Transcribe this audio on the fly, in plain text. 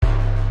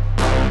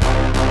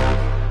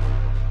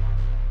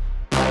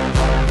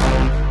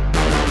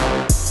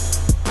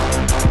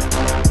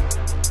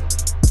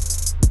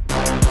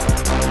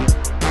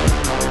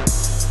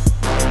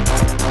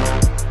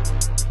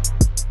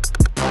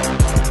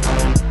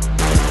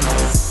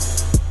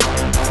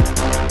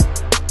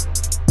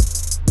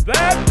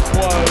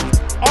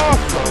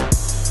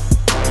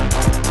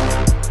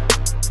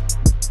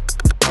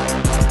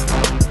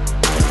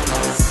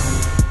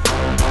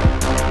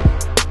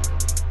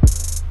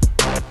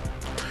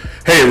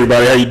Hey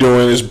everybody, how you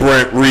doing? It's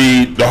Brent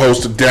Reed, the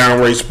host of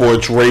Downright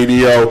Sports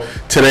Radio.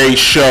 Today's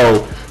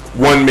show,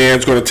 one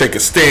man's going to take a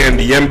stand.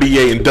 The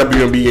NBA and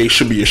WNBA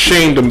should be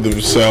ashamed of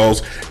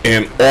themselves,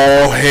 and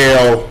all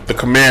hail the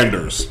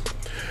Commanders.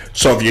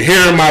 So if you're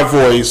hearing my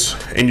voice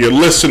and you're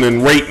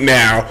listening right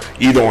now,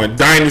 either on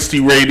Dynasty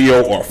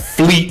Radio or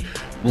Fleet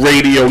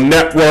Radio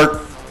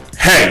Network,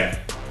 hey,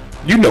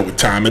 you know what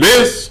time it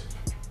is.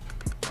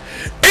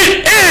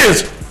 It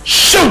is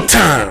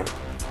showtime.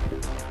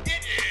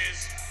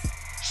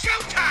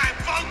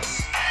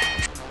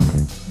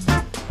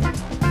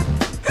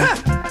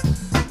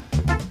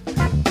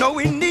 No,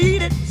 we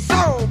need it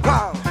so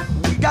bad.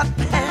 We got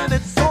to have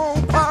it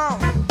so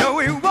bad. No,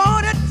 we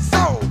want it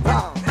so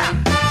bad.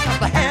 Got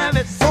to have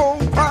it so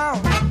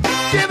bad.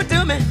 Give it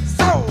to me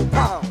so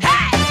bad.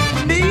 Hey!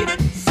 We need it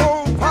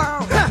so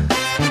bad.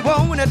 We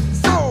want it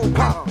so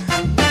bad.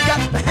 We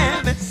got to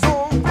have it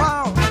so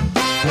bad.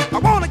 I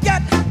want to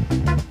get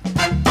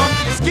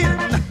under your skin.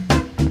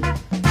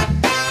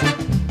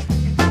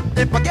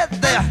 If I get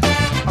there,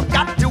 I've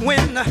got to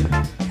win.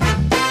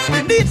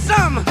 We need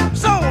some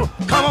soul.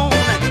 Come on.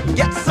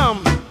 Get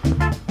some,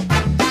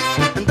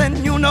 and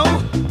then you know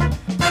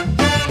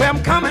where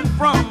I'm coming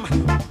from.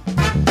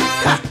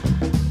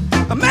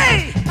 I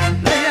may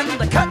lay in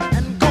the cut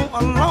and go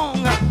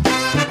along,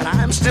 and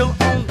I'm still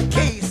on the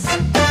case,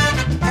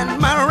 and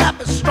my rap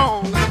is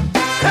strong.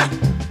 Hey,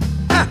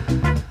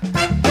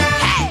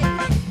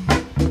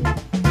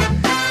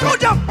 don't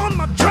jump on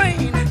my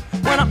train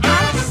when I'm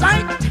out of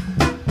sight.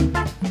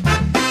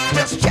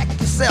 Just check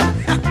yourself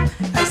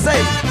and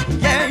say,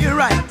 yeah, you're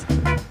right.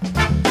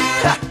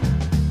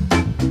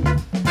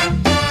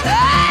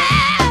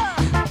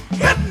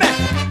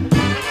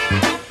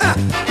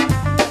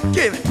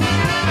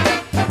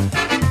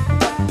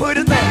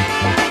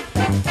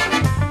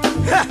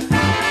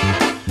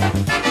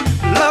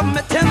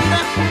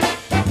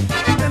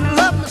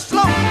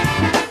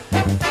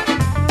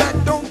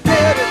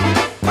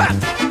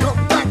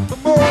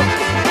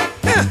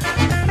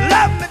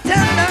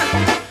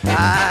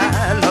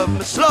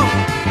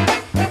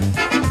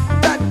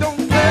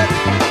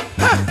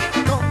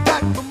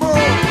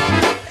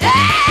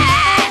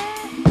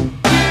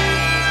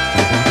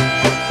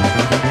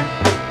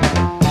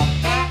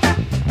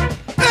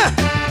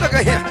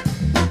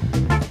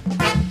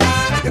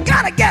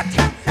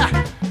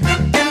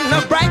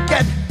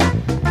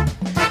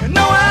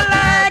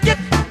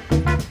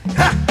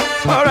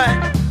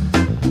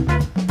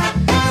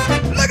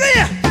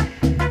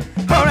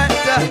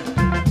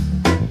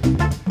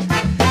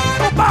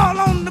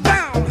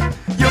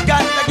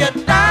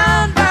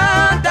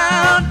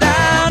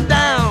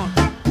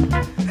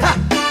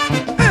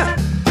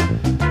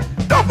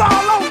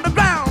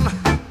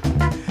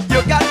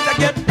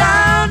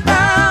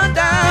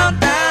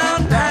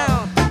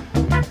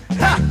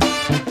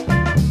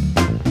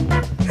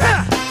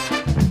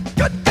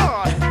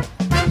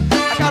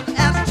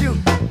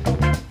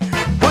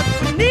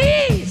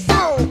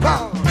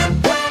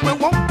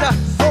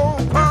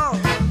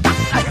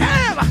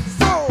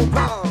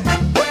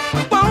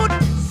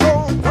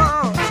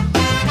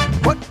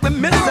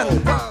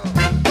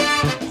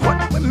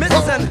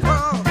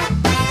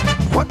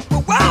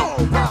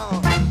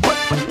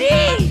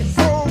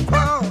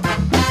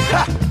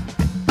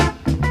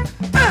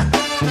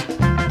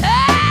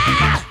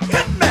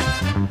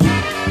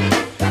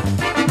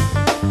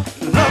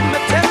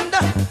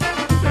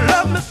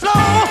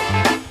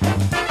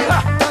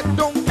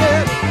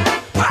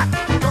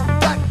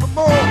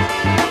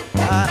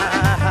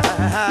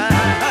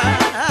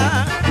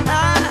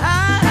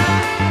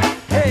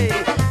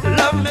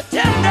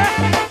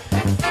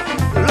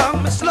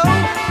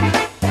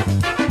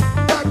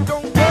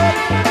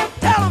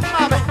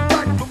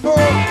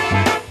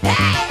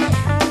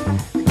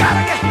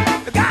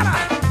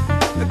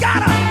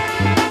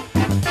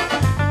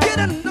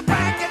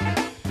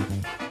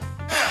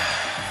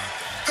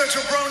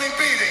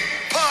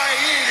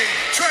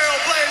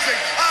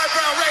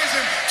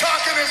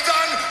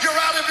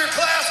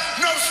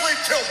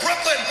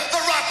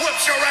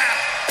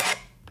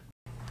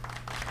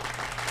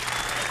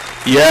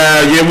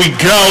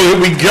 Here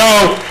we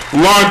go.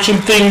 Launching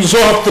things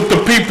off with the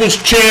People's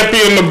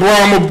Champion, the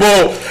Brahma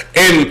Bull.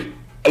 And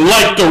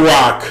like The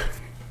Rock,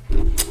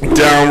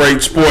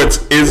 Downright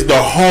Sports is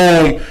the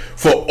home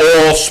for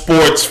all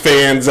sports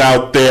fans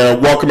out there.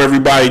 Welcome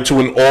everybody to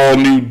an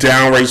all-new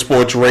Downright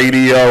Sports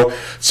Radio.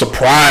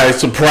 Surprise,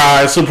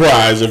 surprise,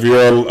 surprise. If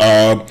you're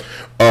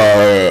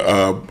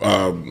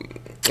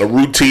a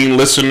routine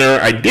listener,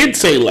 I did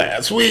say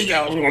last week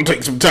I was going to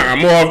take some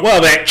time off.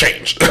 Well, that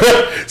changed.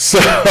 So,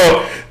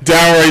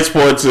 Downright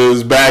Sports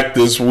is back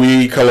this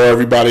week. Hello,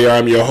 everybody.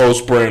 I'm your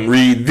host, Brent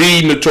Reed,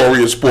 the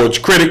notorious sports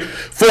critic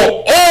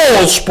for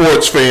all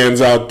sports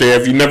fans out there.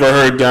 If you never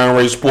heard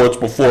Downright Sports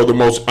before, the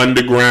most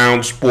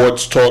underground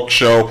sports talk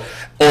show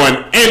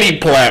on any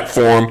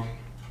platform,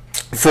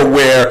 for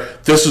where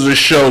this is a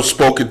show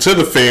spoken to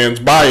the fans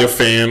by a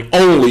fan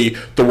only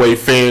the way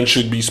fans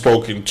should be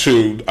spoken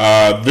to.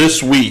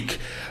 This week,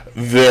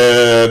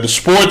 The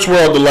sports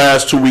world the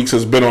last 2 weeks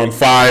has been on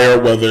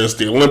fire, whether it's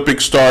the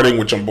Olympics starting,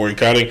 which I'm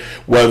boycotting,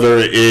 whether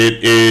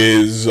it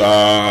is the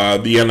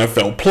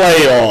NFL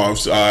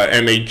playoffs,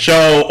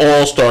 NHL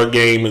All-Star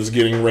Game is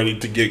getting ready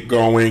to get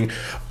going.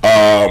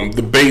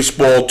 The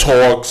baseball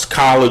talks,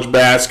 college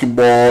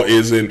basketball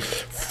is in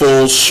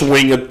full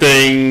swing of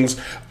things.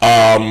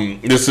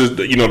 This is,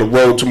 the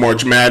road to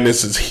March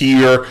Madness is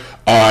here.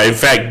 In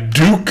fact,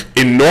 Duke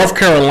and North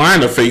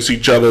Carolina face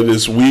each other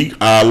this week.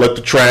 Let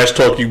the trash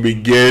talking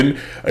begin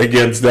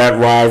against that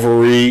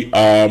rivalry.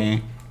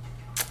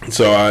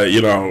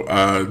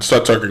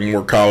 Start talking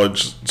more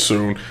college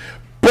soon.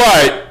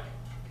 But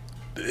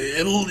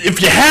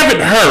if you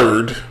haven't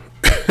heard,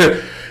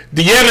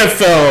 the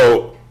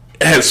NFL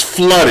has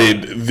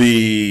flooded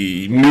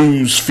the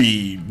news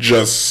feed.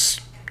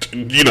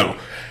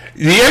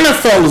 The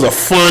NFL is a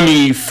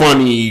funny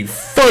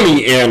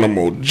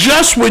animal.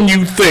 Just when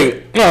you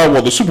think, oh,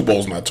 well, the Super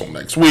Bowl's not till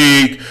next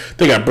week.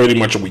 They got pretty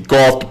much a week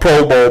off. The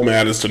Pro Bowl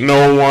matters to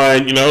no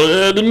one.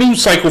 The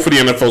news cycle for the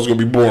NFL is going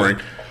to be boring.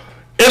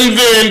 And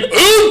then,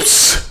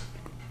 oops,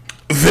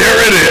 there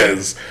it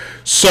is.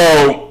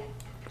 So,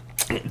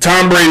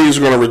 Tom Brady is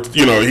going to,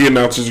 he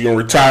announces he's going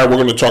to retire. We're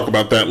going to talk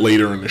about that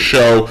later in the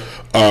show.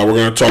 We're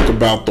going to talk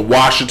about the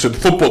Washington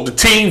football, the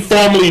team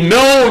formerly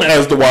known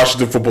as the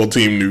Washington football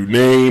team, new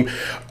name.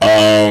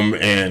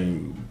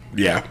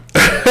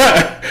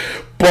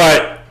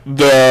 But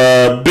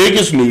the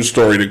biggest news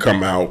story to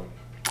come out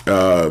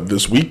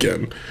this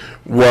weekend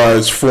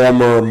was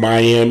former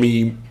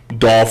Miami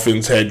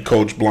Dolphins head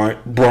coach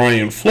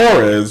Brian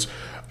Flores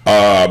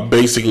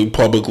basically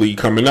publicly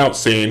coming out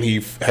saying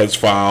he has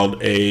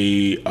filed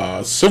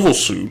a civil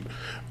suit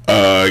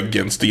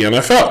against the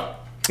NFL.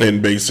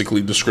 And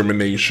basically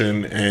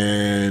discrimination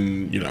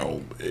and,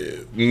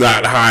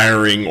 not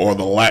hiring or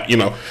the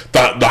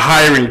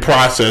hiring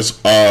process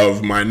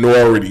of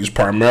minorities,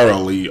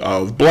 primarily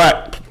of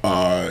black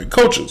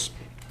coaches.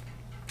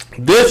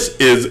 This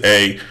is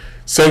a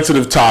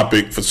sensitive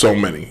topic for so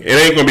many. It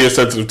ain't going to be a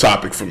sensitive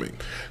topic for me.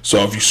 So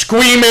if you're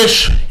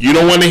squeamish, you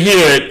don't want to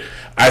hear it,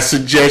 I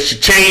suggest you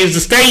change the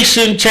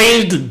station,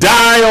 change the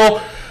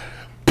dial,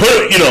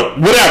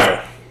 whatever.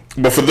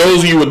 But for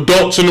those of you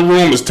adults in the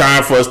room, it's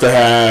time for us to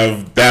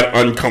have that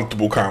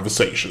uncomfortable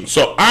conversation.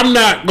 So I'm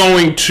not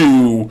going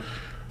to...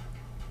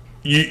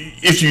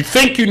 if you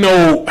think you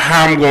know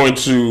how I'm going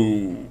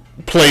to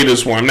play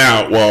this one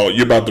out, well,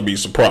 you're about to be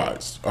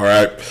surprised. All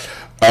right?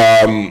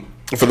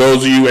 For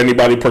those of you,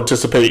 anybody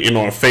participating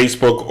on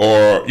Facebook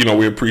or,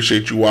 we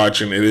appreciate you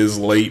watching. It is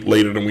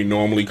later than we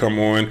normally come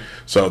on.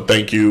 So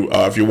thank you.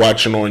 If you're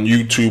watching on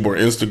YouTube or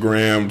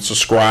Instagram,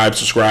 subscribe,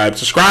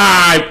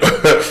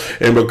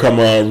 and become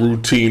a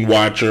routine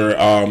watcher.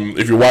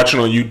 If you're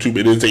watching on YouTube,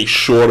 it is a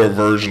shorter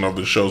version of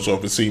the show. So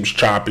if it seems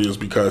choppy, it's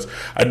because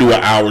I do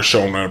an hour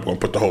show and I'm going to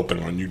put the whole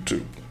thing on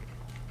YouTube.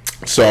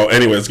 So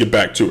anyway, let's get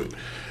back to it.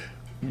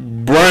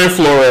 Brian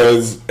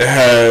Flores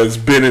has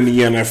been in the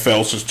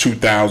NFL since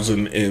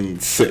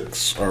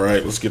 2006. All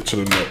right, let's get to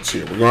the notes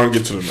here. We're going to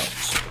get to the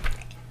notes.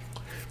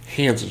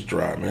 Hands is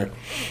dry, man.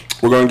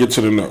 We're going to get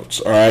to the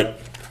notes. All right.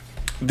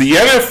 The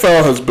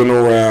NFL has been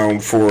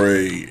around for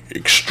a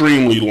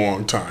extremely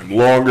long time,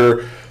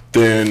 longer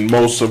than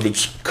most of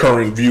its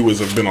current viewers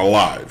have been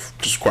alive,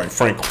 just quite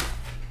frankly.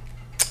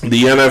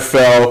 The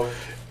NFL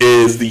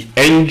is the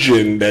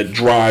engine that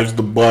drives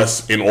the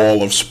bus in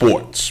all of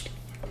sports.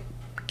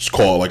 It's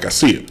called like I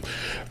see it.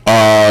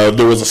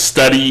 There was a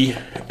study,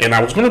 and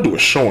I was going to do a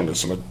show on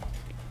this, and I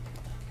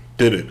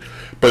did it.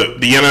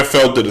 But the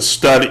NFL did a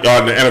study. The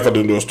NFL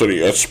didn't do a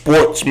study. A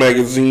sports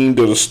magazine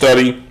did a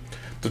study.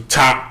 The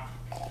top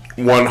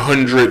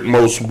 100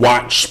 most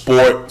watched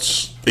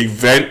sports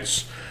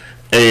events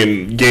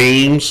and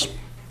games.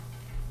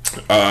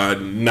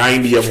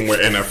 90 of them were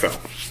NFL.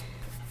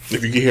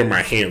 If you can hear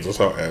my hands, that's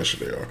how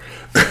ashy they are.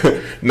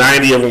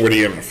 90 of them were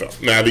the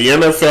NFL. Now, the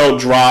NFL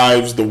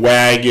drives the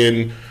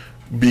wagon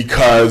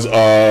because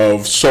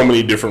of so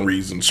many different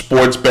reasons.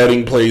 Sports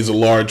betting plays a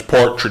large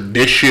part.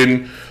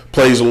 Tradition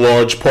plays a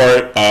large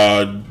part.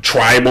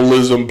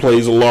 Tribalism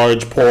plays a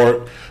large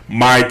part.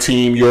 My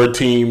team, your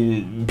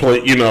team, and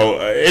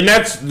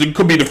it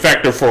could be the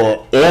factor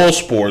for all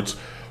sports.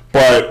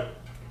 But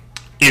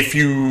if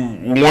you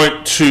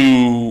want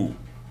to,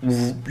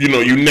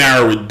 you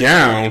narrow it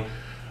down,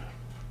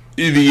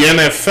 the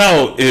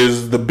NFL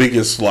is the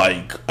biggest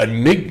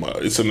enigma.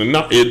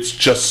 It's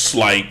just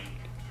like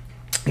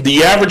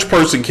the average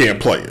person can't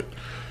play it.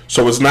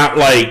 So it's not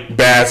like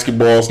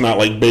basketball. It's not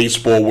like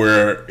baseball,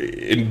 where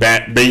in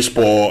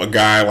baseball a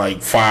guy like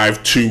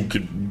 5'2"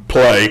 could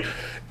play.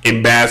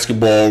 In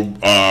basketball,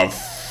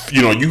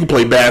 you can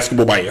play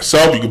basketball by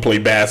yourself. You can play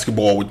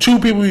basketball with two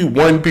people,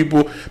 one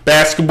people.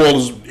 Basketball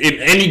is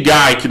any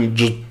guy can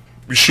just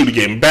shoot a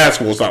game of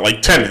basketball. It's not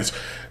like tennis.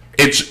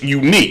 It's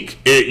unique.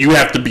 You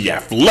have to be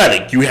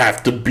athletic. You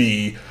have to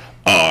be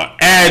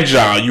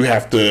agile. You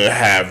have to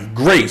have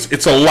grace.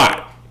 It's a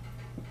lot.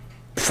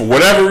 For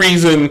whatever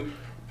reason,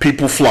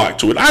 people flock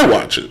to it. I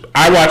watch it.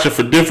 I watch it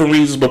for different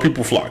reasons, but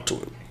people flock to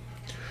it.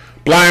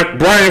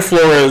 Brian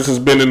Flores has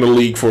been in the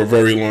league for a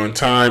very long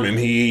time, and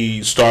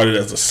he started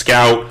as a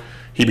scout.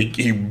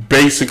 He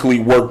basically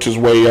worked his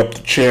way up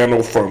the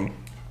channel from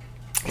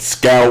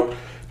scout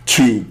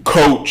to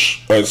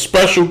coach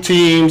special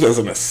teams as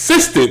an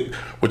assistant,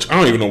 which I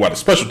don't even know why the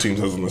special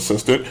teams as an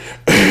assistant,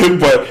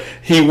 but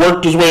he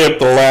worked his way up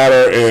the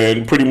ladder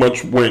and pretty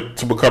much went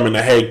to becoming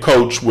a head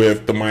coach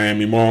with the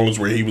Miami Marlins,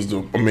 where he was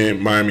the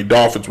Miami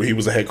Dolphins, where he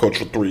was a head coach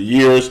for 3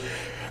 years.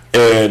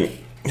 And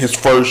his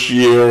first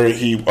year,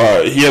 he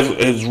has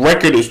his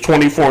record is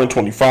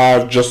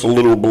 24-25, just a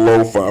little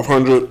below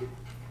 500.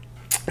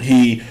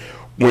 He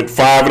went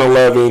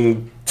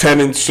 5-11,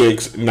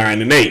 10-6,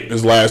 9-8.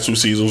 His last 2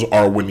 seasons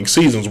are winning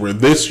seasons, where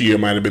this year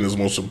might have been his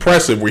most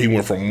impressive, where he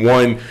went from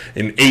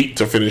 1-8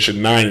 to finish at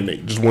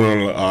 9-8. Just went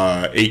on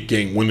a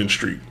 8-game winning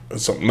streak, or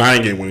something,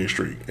 9-game winning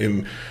streak,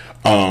 and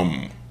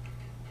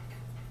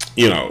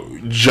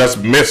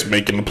just missed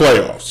making the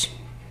playoffs.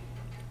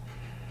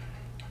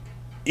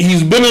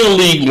 He's been in the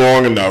league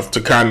long enough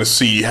to kind of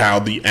see how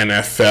the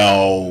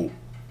NFL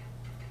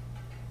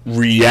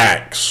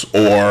reacts,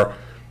 or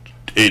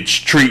its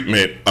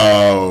treatment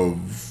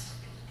of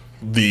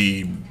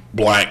the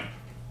black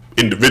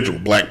individual,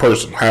 black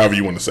person, however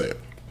you want to say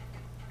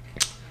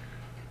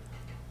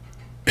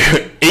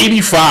it.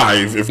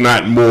 85, if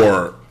not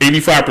more,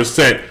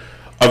 85%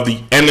 of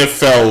the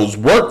NFL's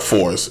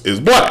workforce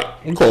is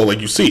black. We call it like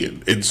you see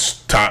it.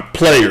 It's top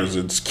players,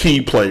 it's key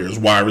players,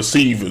 wide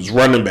receivers,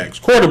 running backs,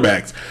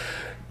 quarterbacks,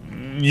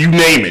 you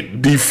name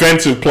it,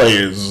 defensive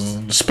players,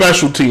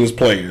 special teams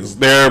players.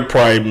 They're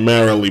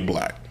primarily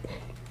black.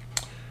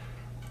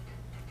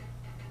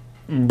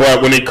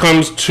 But when it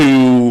comes to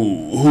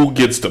who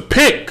gets to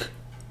pick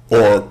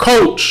or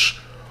coach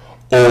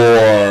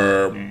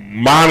or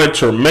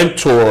monitor,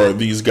 mentor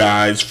these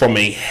guys from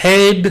a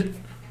head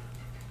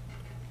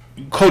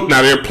coach,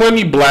 now there are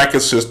plenty black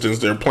assistants,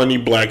 there are plenty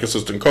black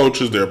assistant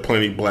coaches, there are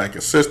plenty black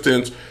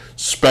assistants,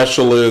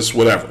 specialists,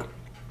 whatever.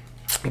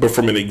 But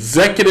from an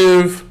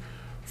executive,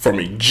 from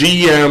a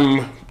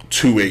GM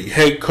to a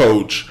head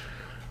coach,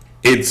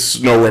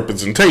 it's no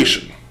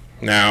representation.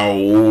 Now,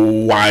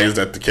 why is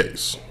that the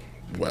case?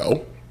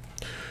 Well,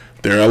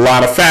 there are a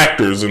lot of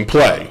factors in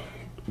play.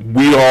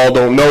 We all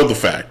don't know the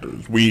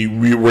factors. We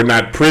were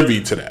not privy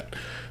to that.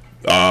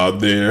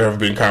 There have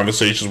been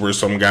conversations where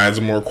some guys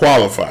are more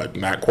qualified.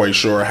 Not quite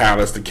sure how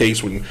that's the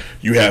case when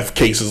you have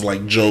cases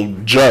like Joe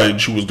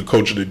Judge, who was the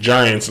coach of the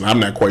Giants, and I'm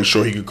not quite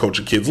sure he could coach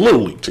a kid's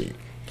Little League team.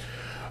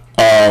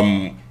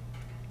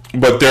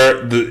 But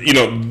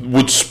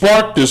what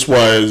sparked this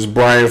was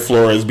Brian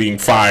Flores being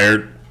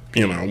fired,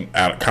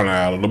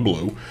 out of the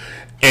blue,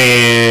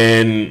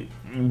 and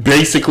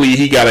basically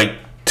he got a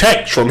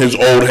text from his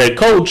old head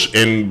coach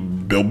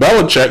and Bill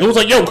Belichick. It was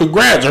like, "Yo,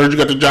 congrats! I heard you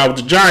got the job with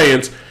the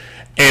Giants,"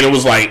 and it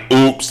was like,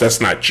 "Oops, that's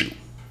not you."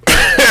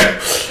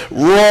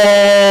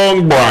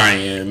 Wrong,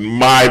 Brian.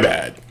 My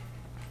bad.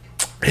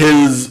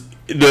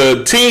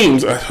 The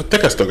teams. I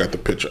think I still got the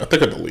picture. I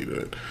think I deleted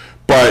it.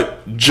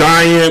 But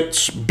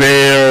Giants,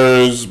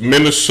 Bears,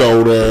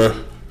 Minnesota.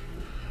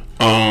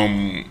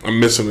 I'm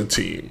missing a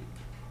team.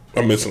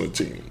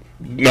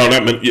 No,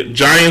 not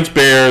Giants,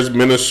 Bears,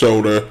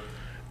 Minnesota,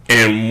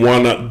 and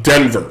one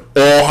Denver.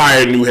 All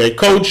hired new head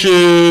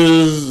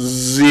coaches.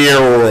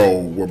 0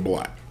 were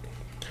black.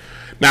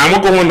 Now I'm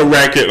gonna go on the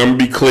record. I'm gonna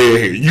be clear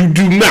here. You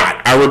do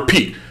not. I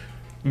repeat.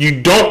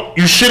 You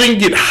shouldn't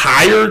get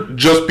hired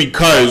just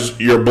because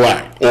you're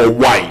black or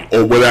white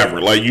or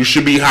whatever. Like, you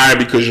should be hired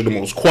because you're the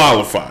most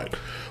qualified.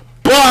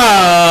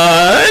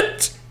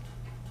 But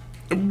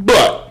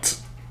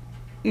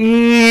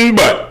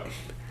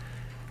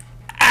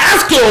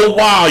after a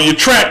while, your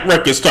track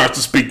record starts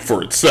to speak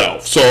for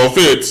itself. So if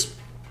it's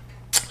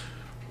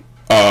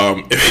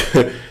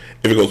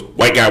if it goes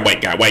white guy, white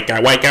guy, white guy,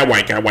 white guy,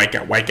 white guy, white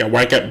guy, white guy,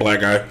 white guy,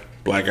 black guy,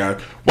 black guy,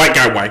 white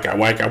guy, white guy,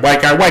 white guy,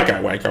 white guy, white guy,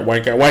 white guy,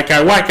 white guy, white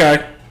guy, white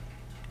guy,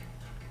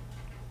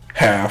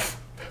 half.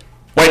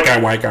 White guy,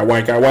 white guy,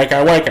 white guy, white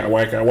guy, white guy,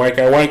 white guy, white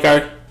guy, white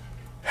guy,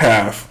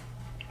 half.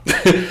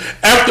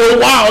 After a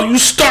while, you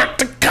start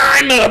to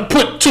kind of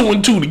put 2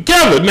 and 2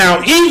 together.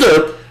 Now,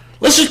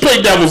 let's just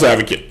play devil's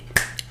advocate.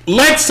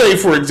 Let's say,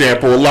 for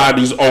example, a lot of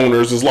these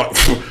owners is like,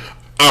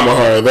 I'm gonna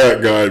hire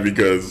that guy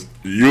because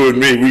you and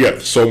me, we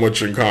got so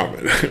much in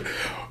common.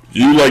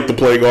 You like to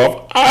play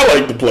golf, I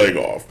like to play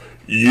golf.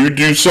 You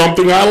do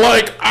something I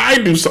like, I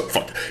do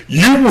something.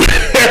 You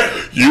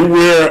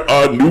wear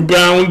New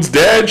Balance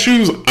dad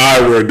shoes, I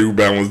wear New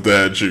Balance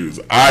dad shoes.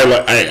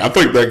 I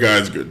think that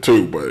guy's good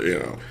too, but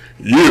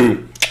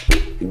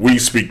we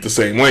speak the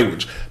same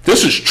language.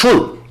 This is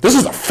true. This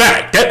is a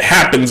fact. That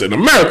happens in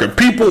America.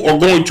 People are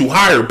going to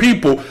hire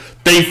people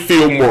they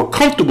feel more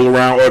comfortable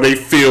around, or they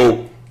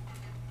feel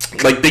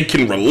like they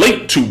can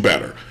relate to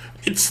better.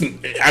 That's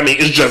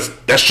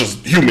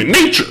just human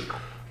nature.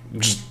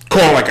 Just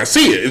call it like I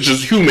see it. It's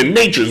just human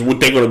nature is what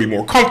they're going to be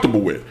more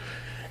comfortable with.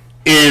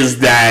 Is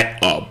that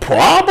a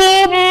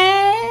problem?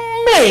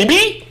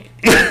 Maybe.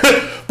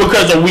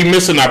 Because are we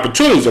missing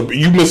opportunities?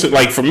 You miss it,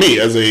 like for me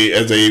as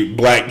a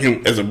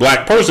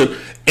black person,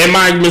 Am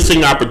I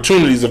missing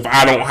opportunities if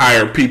I don't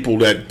hire people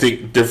that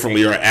think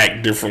differently or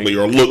act differently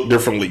or look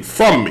differently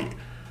from me?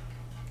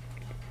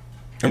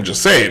 I'm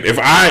just saying, if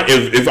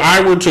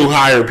I were to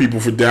hire people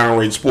for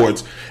Downrage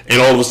Sports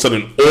and all of a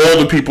sudden all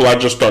the people I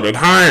just started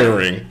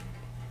hiring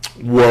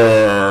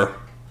were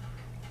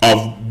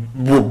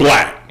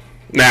black.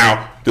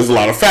 Now, there's a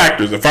lot of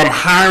factors. If I'm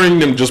hiring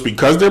them just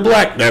because they're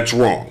black, that's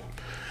wrong.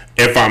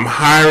 If I'm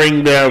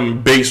hiring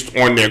them based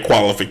on their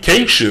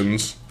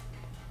qualifications,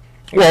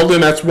 well,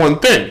 then that's one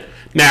thing.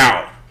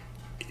 Now,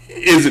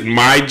 is it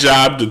my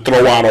job to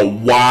throw out a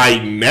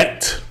wide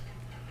net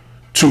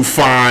to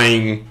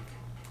find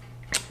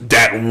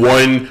that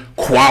one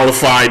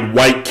qualified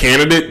white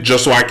candidate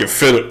just so I can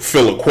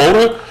fill a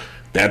quota?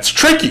 That's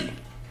tricky.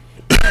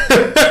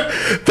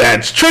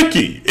 That's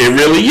tricky. It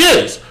really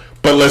is.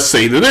 But let's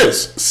say to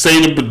this.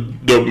 Say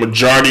the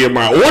majority of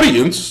my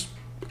audience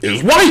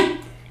is white.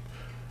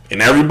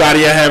 And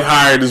everybody I have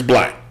hired is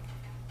black.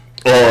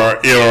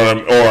 Everybody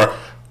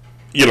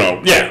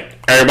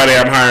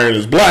I'm hiring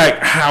is black.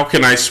 How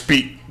can I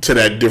speak to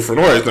that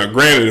different audience? Now,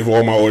 granted, if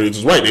all my audience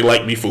is white, they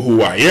like me for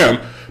who I am.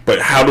 But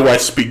how do I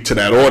speak to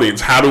that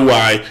audience? How do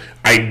I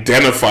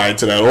identify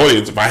to that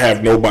audience if I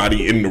have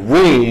nobody in the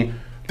room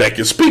that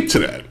can speak to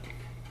that?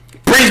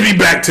 Brings me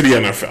back to the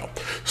NFL.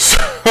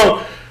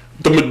 So,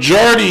 the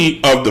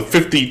majority of the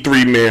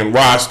 53-man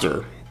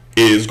roster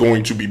is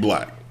going to be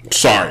black.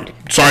 Sorry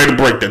to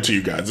break that to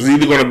you guys. It's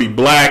either going to be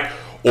black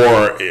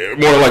or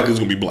more likely it's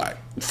going to be black.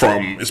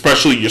 From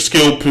especially your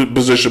skill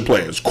position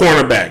players,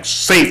 cornerbacks,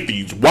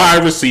 safeties,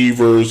 wide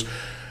receivers.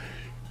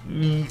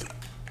 They're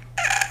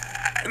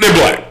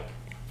black.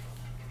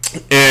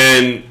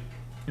 And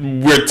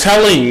we're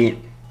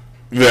telling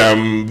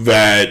them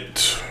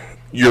that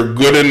you're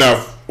good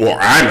enough. Well,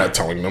 I'm not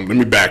telling them. Let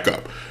me back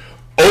up.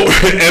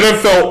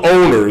 NFL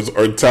owners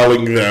are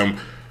telling them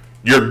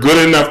you're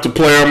good enough to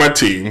play on my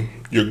team.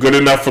 You're good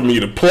enough for me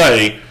to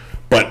play.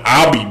 But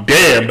I'll be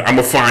damned, I'm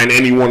going to find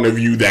any one of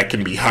you that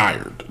can be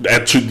hired,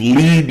 that should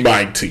lead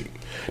my team.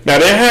 Now,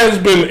 there has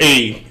been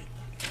a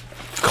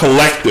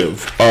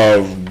collective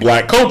of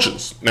black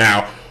coaches.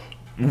 Now,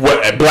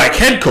 black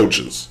head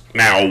coaches.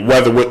 Now,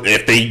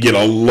 if they get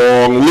a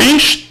long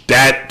leash,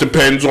 that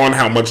depends on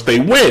how much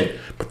they win.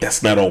 But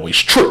that's not always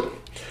true.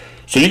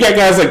 So you got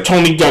guys like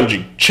Tony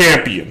Dungy,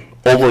 champion,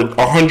 over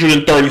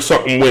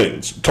 130-something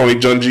wins. Tony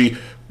Dungy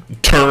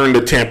turned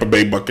the Tampa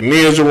Bay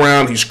Buccaneers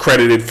around. He's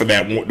credited for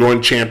that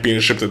one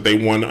championship that they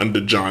won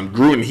under John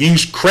Gruden.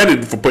 He's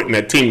credited for putting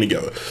that team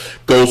together.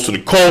 Goes to the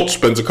Colts,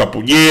 spends a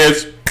couple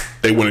years.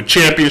 They win a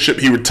championship.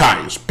 He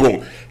retires.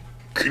 Boom.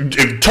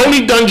 If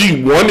Tony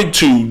Dungy wanted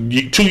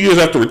to, 2 years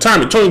after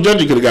retirement, Tony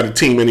Dungy could have got a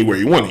team anywhere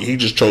he wanted. He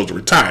just chose to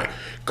retire.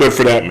 Good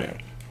for that man.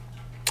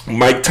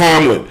 Mike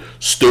Tomlin,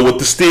 still with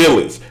the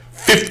Steelers.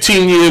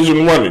 15 years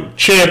in running.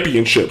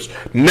 Championships.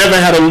 Never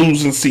had a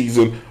losing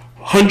season.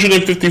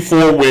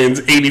 154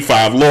 wins,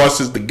 85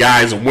 losses. The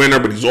guy's a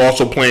winner, but he's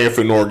also playing for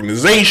an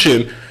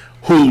organization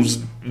who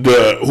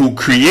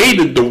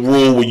created the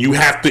rule where you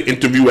have to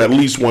interview at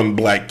least one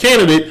black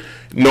candidate,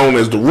 known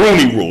as the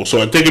Rooney Rule. So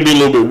I think it'd be a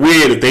little bit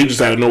weird if they just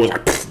had to know it's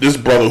like, this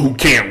brother who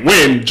can't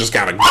win just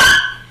gotta go.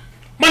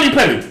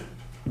 Moneypenny.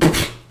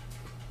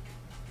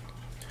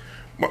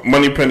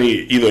 Moneypenny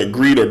either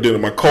agreed or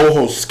didn't. My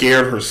co-host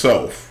scared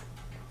herself.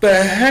 The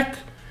heck?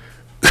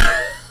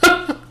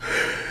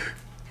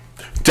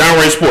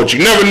 Downright Sports.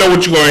 You never know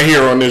what you're going to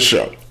hear on this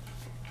show.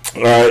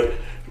 All right.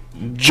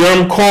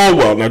 Jim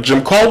Caldwell. Now,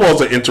 Jim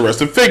Caldwell's an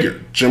interesting figure.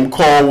 Jim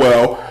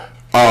Caldwell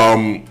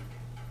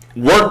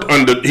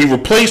he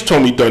replaced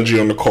Tony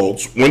Dungy on the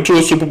Colts, went to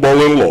a Super Bowl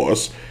and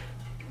lost.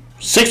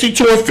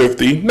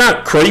 62-50,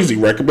 not crazy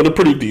record, but a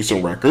pretty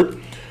decent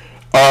record.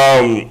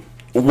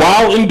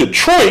 While in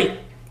Detroit,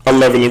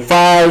 11-5,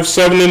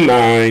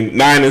 7-9,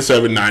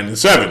 9-7,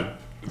 9-7.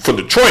 For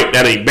Detroit,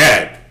 that ain't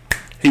bad.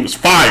 He was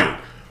fired.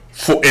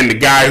 And the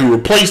guy who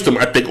replaced him,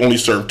 I think, only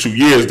served 2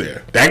 years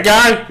there. That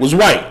guy was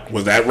white.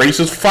 Was that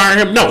racist for firing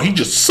him? No, he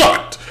just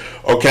sucked.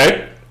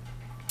 Okay?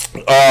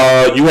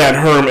 You had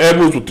Herm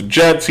Edwards with the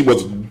Jets. He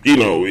was, he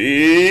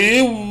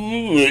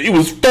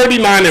was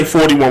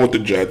 39-41 with the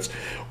Jets.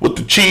 With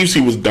the Chiefs,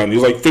 he was done. He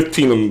was like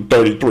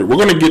 15-33. We're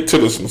going to get to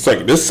this in a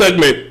second. This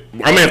segment, I'm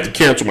going to have to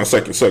cancel my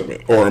second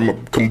segment, or I'm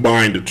going to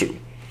combine the two.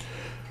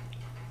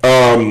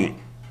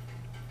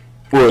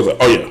 Where is it?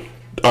 Oh, yeah.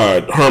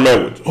 Herm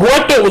Edwards, who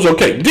I thought was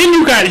okay. Then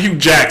you got Hugh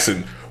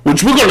Jackson,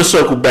 which we're going to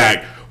circle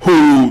back,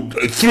 who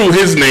threw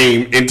his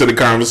name into the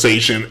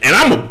conversation. And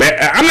I'm not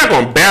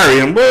going to bury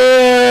him,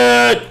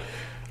 but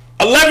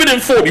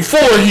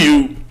 11-44,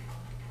 Hugh,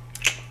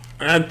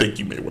 I think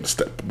you may want to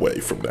step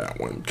away from that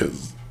one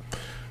because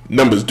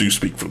numbers do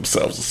speak for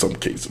themselves in some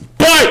cases.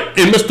 But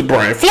in Mr.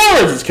 Brian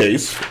Flores'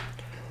 case,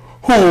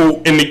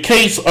 who in the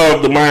case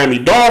of the Miami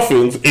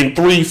Dolphins, in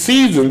 3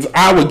 seasons,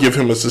 I would give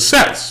him a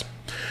success.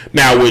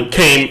 Now, we're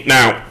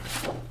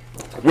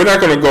not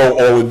going to go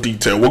all in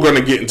detail. We're going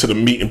to get into the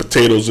meat and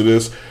potatoes of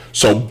this.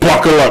 So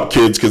buckle up,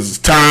 kids, because it's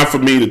time for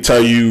me to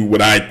tell you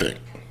what I think.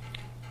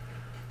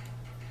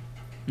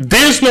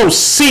 There's no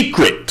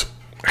secret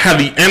how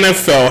the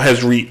NFL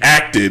has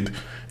reacted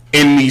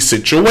in these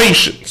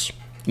situations.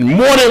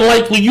 More than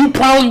likely, you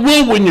probably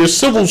will win your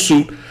civil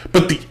suit,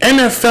 but the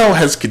NFL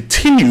has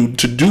continued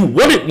to do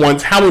what it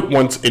wants, how it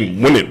wants,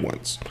 and when it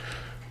wants.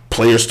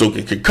 Players still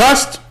get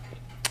concussed.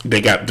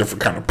 They got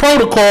different kind of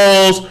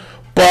protocols,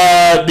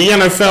 but the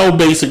NFL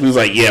basically is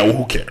like, yeah, well,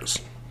 who cares?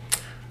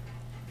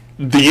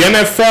 The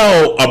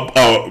NFL,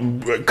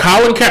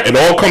 Colin Kaepernick, it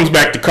all comes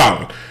back to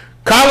Colin.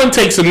 Colin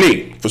takes a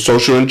knee for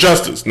social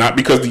injustice, not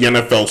because the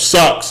NFL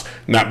sucks,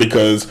 not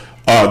because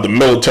the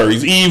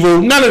military's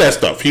evil, none of that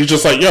stuff. He's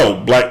just like, yo,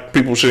 black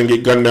people shouldn't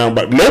get gunned down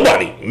by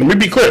nobody. Let me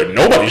be clear.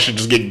 Nobody should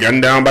just get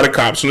gunned down by the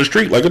cops in the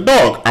street like a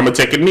dog. I'm going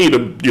to take a knee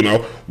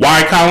to,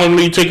 why Colin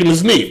Lee taking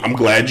this knee? I'm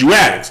glad you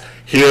asked.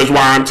 Here's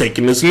why I'm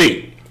taking this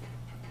knee.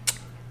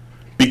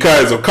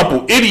 Because a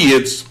couple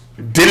idiots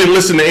didn't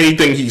listen to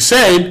anything he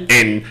said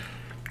and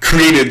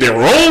created their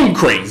own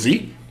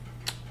crazy.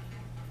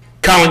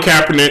 Colin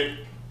Kaepernick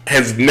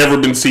has never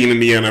been seen in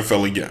the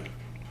NFL again.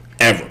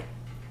 Ever.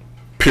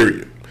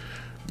 Period.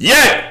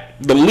 Yet,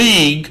 the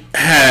league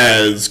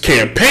has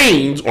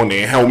campaigns on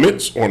their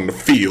helmets, on the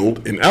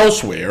field, and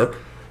elsewhere,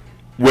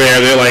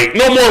 where they're like,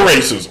 no more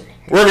racism.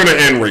 We're going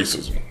to end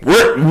racism.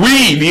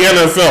 We, the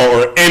NFL,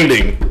 are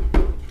ending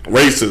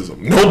racism.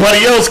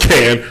 Nobody else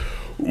can.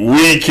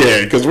 We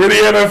can, because we're the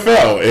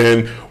NFL,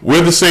 and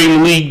we're the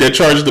same league that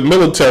charged the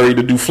military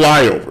to do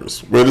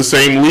flyovers. We're the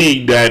same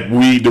league that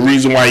the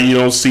reason why you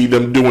don't see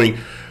them doing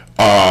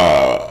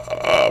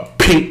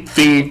pink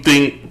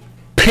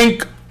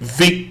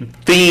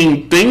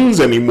themed things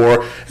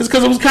anymore is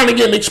because it was kind of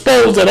getting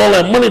exposed that all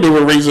that money they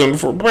were raising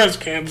for breast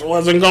cancer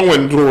wasn't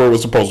going to where it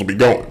was supposed to be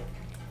going.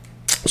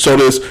 So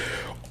this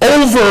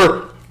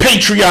over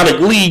patriotic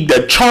league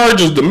that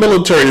charges the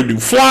military to do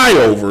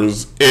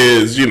flyovers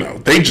is,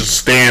 they just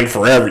stand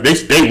for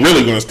they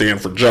really going to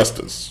stand for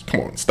justice.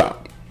 Come on,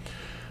 stop.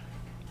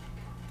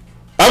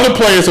 Other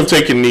players have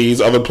taken knees.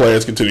 Other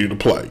players continue to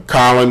play.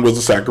 Colin was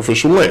a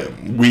sacrificial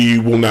lamb. We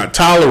will not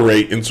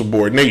tolerate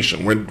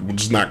insubordination. We're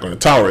just not going to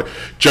tolerate.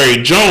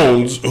 Jerry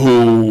Jones,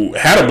 who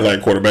had a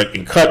black quarterback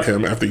and cut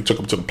him after he took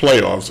him to the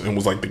playoffs and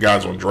was like the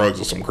guy's on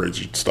drugs or some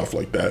crazy stuff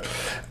like that.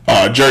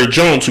 Jerry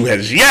Jones, who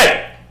has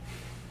yet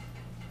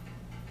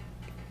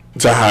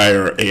to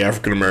hire a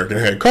African American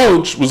head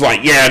coach, was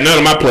like, yeah, none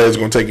of my players are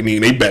going to take a knee,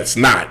 and they best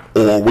not,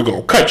 or we're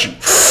going to cut you.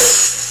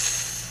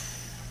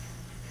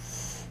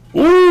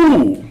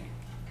 Ooh.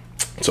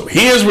 So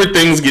here's where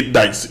things get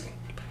dicey.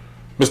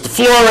 Mr.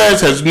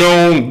 Flores has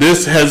known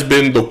this has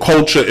been the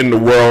culture in the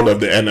world of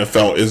the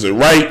NFL. Is it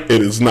right?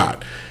 It is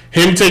not.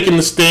 Him taking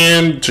the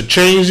stand to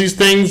change these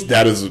things,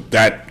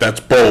 that's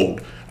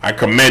bold. I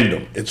commend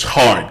him. It's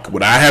hard.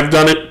 Would I have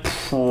done it?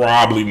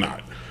 Probably not.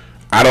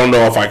 I don't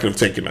know if I could have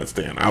taken that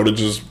stand. I would have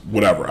just,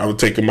 whatever. I would have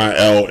taken my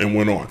L and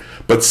went on.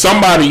 But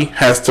somebody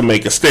has to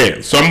make a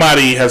stand.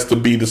 Somebody has to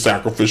be the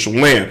sacrificial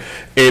lamb.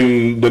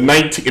 In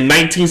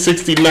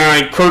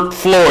 1969, Kirk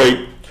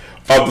Floyd,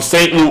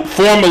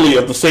 formerly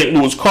of the St.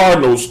 Louis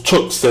Cardinals,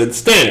 took said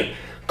stand.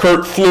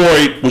 Kirk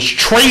Floyd was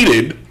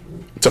traded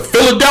to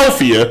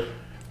Philadelphia,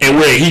 and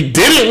where he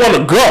didn't want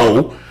to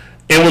go,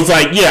 and was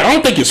like, yeah, I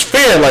don't think it's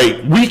fair.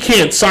 Like, we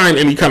can't sign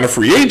any kind of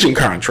free agent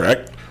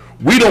contract.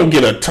 We don't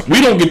get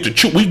to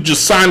choose. We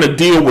just sign a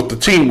deal with the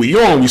team we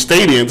own. We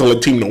stay there until the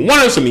team don't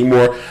want us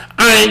anymore.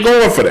 I ain't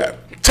going for that.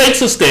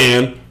 Takes a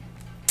stand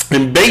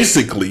and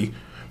basically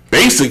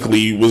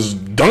was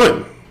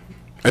done.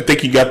 I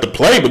think he got to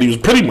play, but he was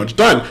pretty much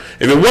done.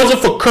 If it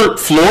wasn't for Kirk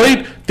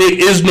Floyd, there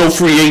is no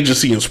free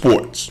agency in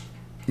sports.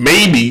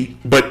 Maybe,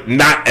 but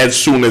not as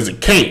soon as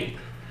it came.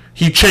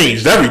 He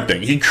changed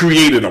everything. He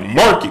created a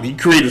market. He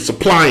created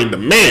supply and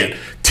demand.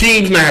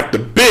 Teams now have to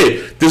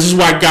bid. This is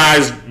why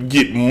guys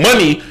get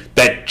money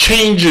that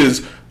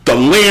changes the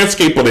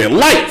landscape of their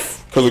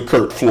life because of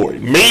Kirk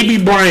Floyd. Maybe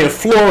Brian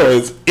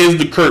Flores is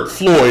the Kirk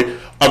Floyd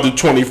of the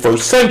 21st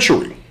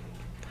century.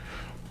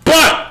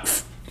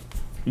 But,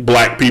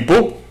 black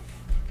people,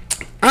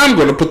 I'm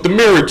going to put the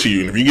mirror to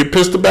you. And if you get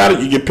pissed about it,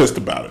 you get pissed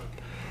about it.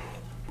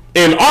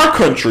 In our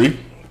country,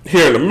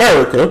 here in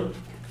America,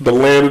 the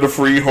land of the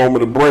free, home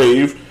of the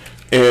brave,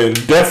 and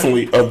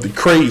definitely of the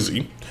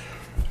crazy,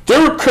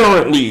 there are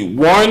currently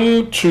 5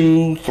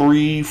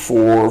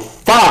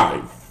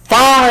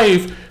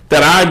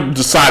 that I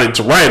decided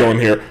to write on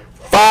here.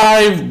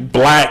 5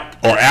 black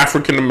or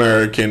African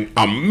American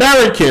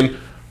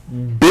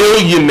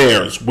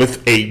billionaires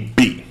with a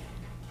B.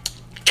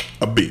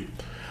 A B.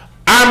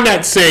 I'm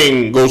not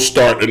saying go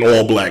start an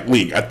all black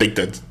league. I think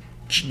that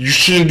you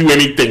shouldn't do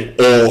anything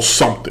all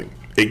something.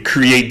 It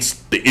creates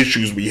the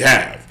issues we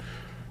have.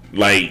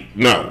 Like,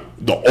 no,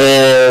 the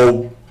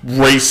all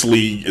race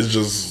league is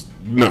just,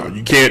 no,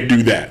 you can't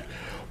do that.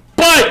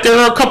 But there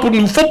are a couple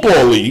new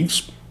football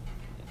leagues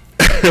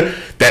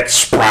that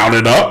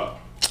sprouted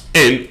up.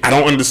 And I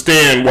don't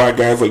understand why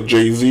guys like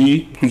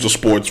Jay-Z, who's a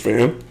sports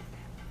fan,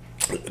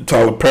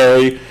 Tyler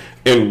Perry,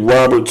 and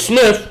Robert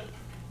Smith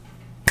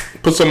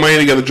put some money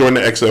together to join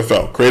the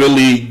XFL. Create a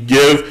league,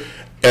 give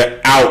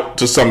out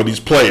to some of these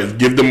players.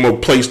 Give them a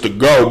place to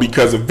go,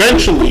 because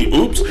eventually,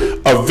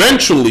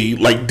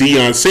 like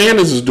Deion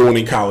Sanders is doing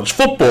in college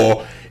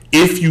football,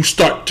 if you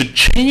start to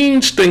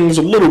change things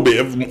a little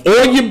bit, if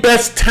all your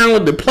best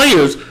talented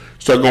players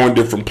start going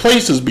different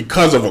places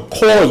because of a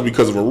cause,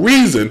 because of a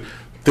reason,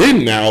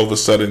 then now all of a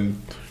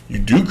sudden you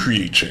do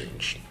create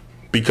change.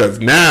 Because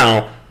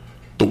now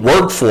the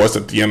workforce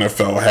that the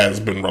NFL has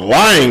been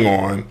relying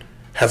on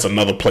has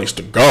another place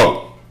to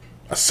go,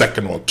 a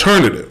second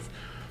alternative.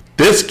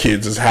 This,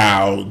 kids, is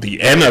how the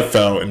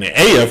NFL and the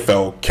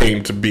AFL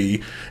came to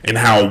be, and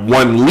how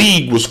one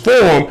league was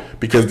formed,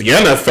 because the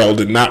NFL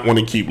did not want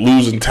to keep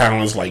losing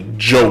talents like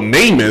Joe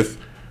Namath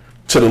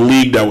to the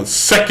league that was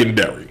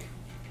secondary.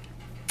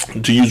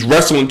 To use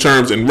wrestling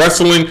terms, in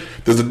wrestling,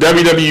 there's a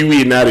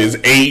WWE, and that is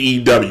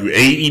AEW.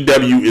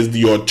 AEW is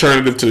the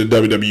alternative to the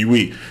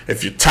WWE.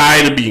 If you're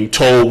tired of being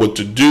told what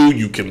to do,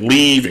 you can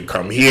leave and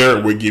come here,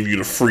 and we'll give you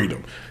the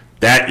freedom.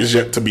 That is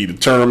yet to be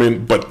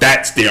determined, but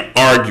that's their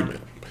argument.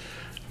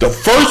 The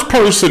first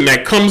person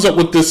that comes up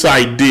with this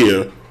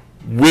idea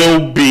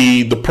will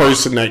be the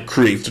person that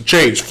creates the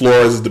change.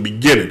 Flores is the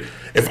beginning.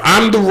 If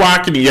I'm The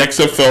Rock in the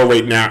XFL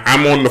right now,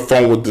 I'm on the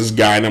phone with this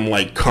guy, and I'm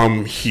like,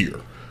 come here.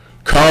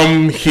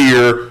 Come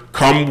here.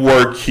 Come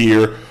work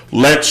here.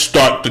 Let's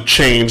start the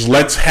change.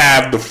 Let's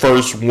have the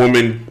first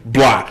woman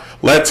block.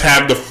 Let's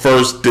have the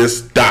first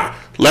this dot.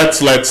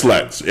 Let's.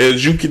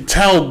 As you can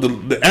tell, the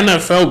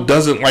NFL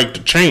doesn't like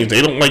to change.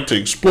 They don't like to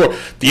explore.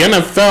 The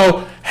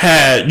NFL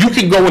you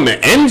can go in the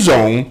end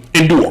zone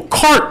and do a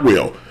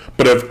cartwheel.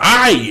 But if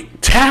I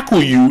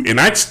tackle you and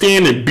I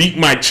stand and beat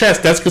my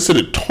chest, that's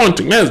considered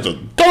taunting. That is the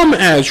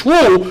dumb-ass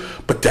rule,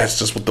 but that's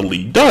just what the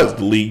league does.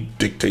 The league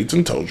dictates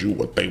and tells you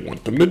what they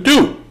want them to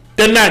do.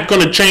 They're not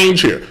going to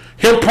change here.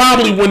 He'll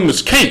probably win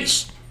this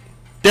case.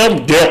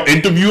 They'll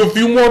interview a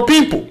few more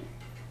people.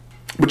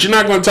 But you're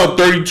not going to tell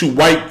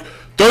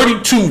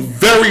 32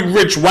 very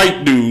rich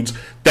white dudes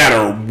that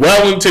are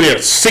well into their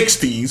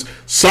 60s,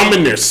 some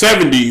in their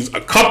 70s,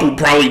 a couple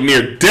probably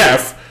near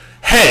death,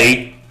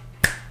 hey,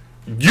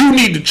 you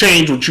need to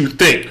change what you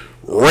think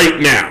right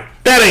now.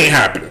 That ain't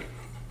happening.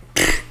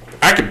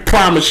 I can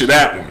promise you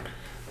that one.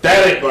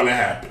 That ain't going to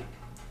happen.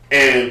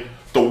 And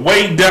the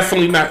way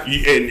definitely not,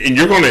 and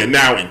you're going to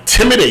now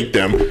intimidate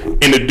them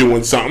into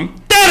doing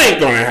something, that ain't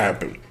going to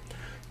happen.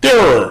 There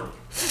are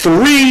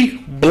 3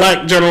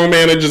 black general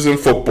managers in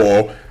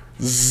football,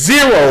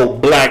 0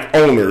 black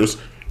owners.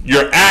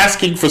 You're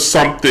asking for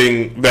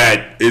something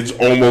that is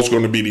almost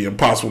going to be the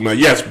impossible. Now,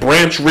 yes,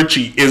 Branch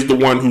Rickey is the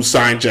one who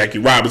signed Jackie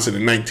Robinson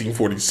in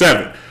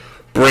 1947.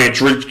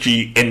 Branch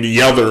Rickey and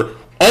the other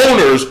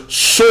owners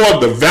saw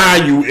the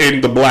value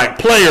in the black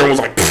player and was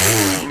like,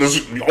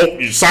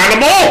 you sign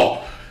them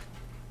all.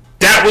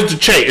 That was the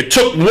change. It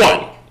took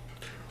one.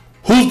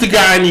 Who's the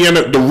guy in the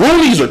NFL? The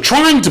Rooneys are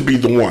trying to be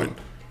the one.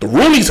 The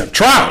Rooneys have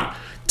tried.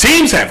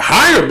 Teams have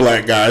hired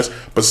black guys,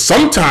 but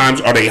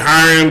sometimes are they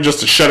hiring just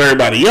to shut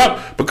everybody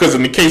up? Because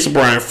in the case of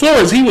Brian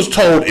Flores, he was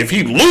told if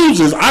he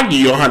loses, I'll give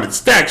you 100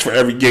 stacks for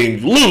every game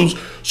you lose,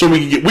 so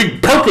we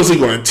purposely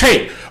going to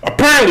tank.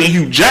 Apparently,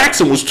 Hugh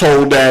Jackson was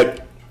told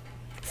that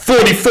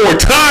 44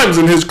 times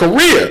in his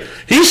career.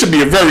 He should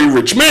be a very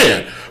rich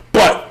man.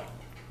 But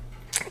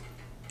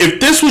if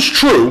this was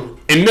true,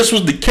 and this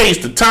was the case,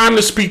 the time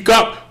to speak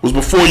up was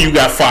before you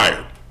got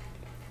fired.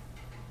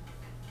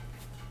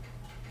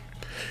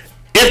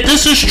 If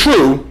this is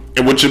true,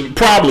 and which it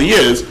probably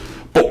is,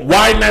 but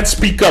why not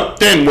speak up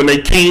then when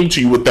they came to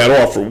you with that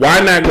offer?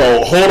 Why not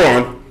go, hold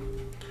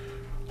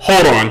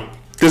on,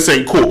 this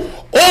ain't cool.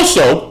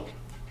 Also,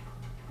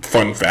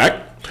 fun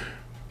fact,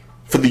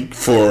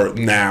 for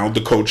now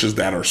the coaches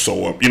that are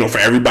so up, for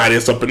everybody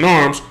that's up in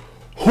arms,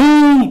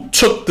 who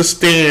took the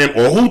stand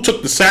or who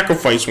took the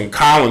sacrifice when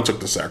Colin took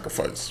the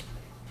sacrifice?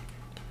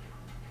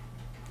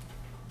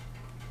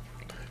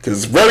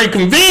 Because it's very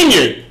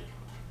convenient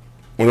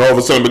when all of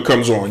a sudden it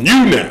becomes on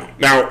you now.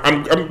 Now,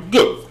 I'm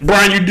good.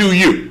 Brian, you do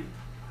you.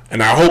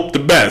 And I hope the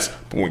best.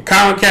 But when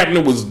Colin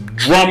Kaepernick was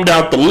drummed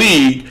out the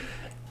league,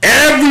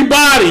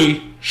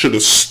 everybody should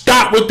have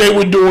stopped what they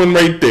were doing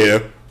right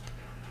there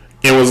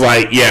and was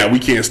like, yeah, we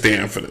can't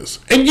stand for this.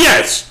 And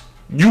yes,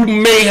 you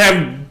may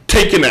have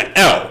taken an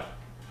L.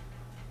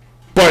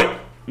 But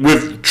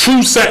with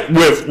true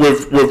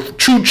with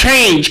true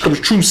change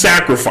comes true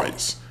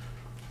sacrifice.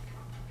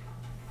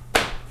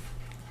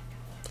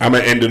 I'm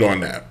going to end it on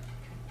that.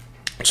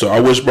 So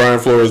I wish Brian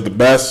Flores the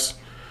best.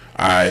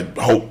 I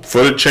hope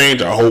for the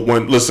change. I hope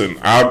listen,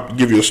 I'll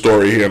give you a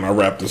story here and I'll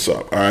wrap this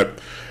up. All right.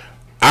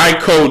 I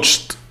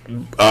coached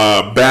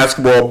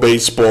basketball,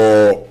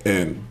 baseball,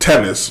 and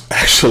tennis,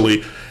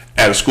 actually,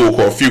 at a school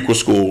called Fuqua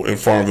School in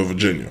Farmville,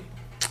 Virginia.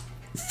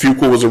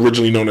 Fuqua was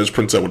originally known as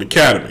Prince Edward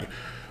Academy.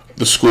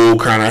 The school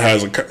kind of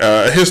has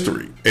a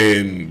history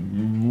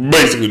and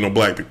basically no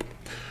black people.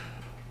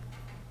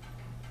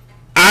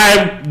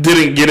 I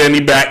didn't get any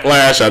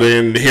backlash. I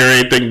didn't hear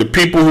anything. The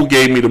people who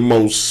gave me the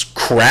most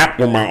crap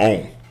were my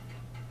own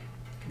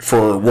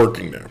for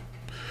working there.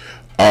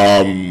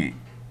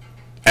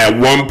 At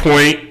one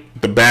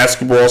point, the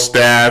basketball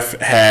staff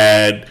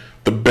had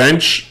the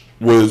bench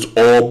was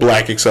all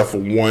black except for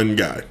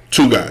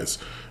two guys,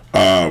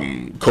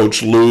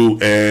 Coach Lou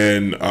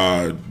and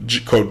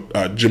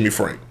Jimmy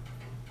Frank.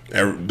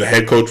 The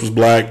head coach was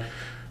black,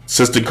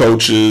 assistant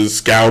coaches,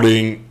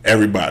 scouting,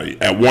 everybody.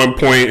 At one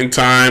point in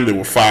time, there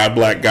were 5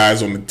 black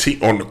guys on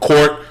the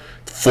court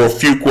for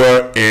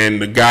Fuqua,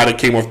 and the guy that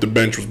came off the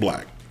bench was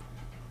black.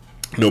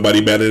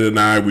 Nobody better than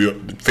I.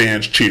 The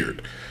fans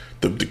cheered.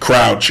 The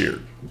crowd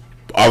cheered.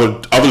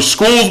 Other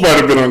schools might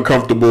have been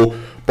uncomfortable,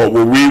 but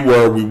where we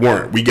were, we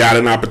weren't. We got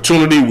an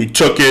opportunity. We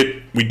took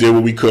it. We did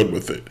what we could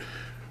with it.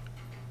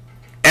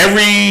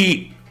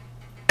 Every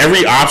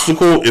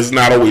obstacle is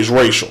not always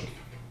racial,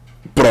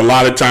 but a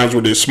lot of times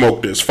where there's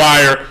smoke, there's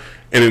fire.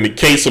 And in the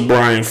case of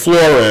Brian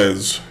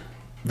Flores,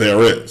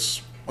 there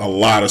is a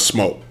lot of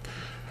smoke.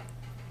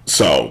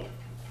 So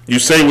you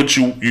say what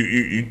you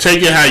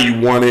take it how you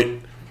want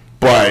it,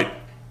 but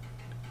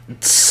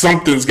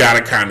something's got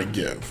to kind of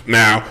give.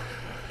 Now,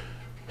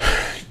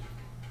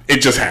 it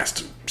just has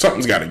to.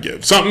 Something's got to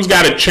give. Something's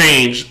got to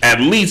change, at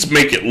least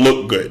make it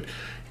look good.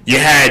 You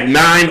had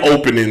 9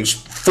 openings,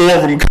 4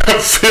 of them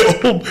got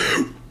filled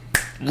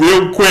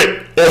real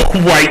quick,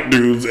 all white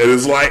dudes, and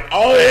it's like,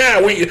 oh yeah,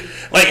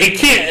 it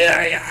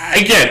can't.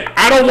 Again,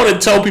 I don't want to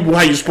tell people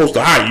how you're supposed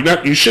to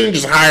hire. You shouldn't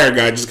just hire a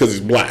guy just because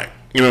he's black.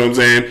 You know what I'm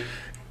saying?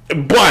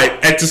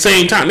 But at the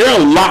same time, there are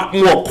a lot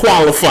more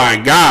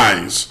qualified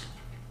guys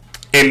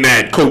in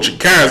that coaching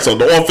carousel.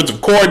 The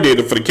offensive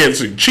coordinator for the Kansas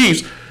City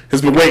Chiefs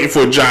has been waiting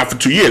for a job for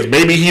 2 years.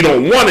 Maybe he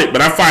don't want it,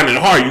 but I find it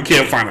hard. You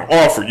can't find an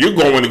offer. You're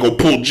going to go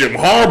pull Jim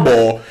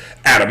Harbaugh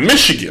out of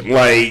Michigan.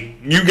 Like,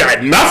 you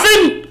got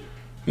nothing?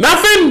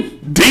 Nothing?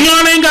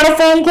 Dion ain't got a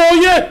phone call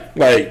yet?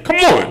 Like, come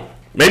on.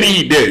 Maybe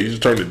he did. He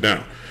just turned it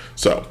down.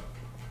 So,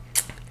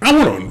 I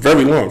went on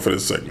very long for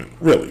this segment.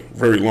 Really,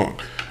 very long.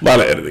 A lot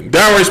of editing.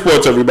 Downright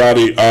Sports,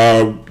 everybody.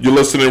 You're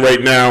listening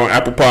right now on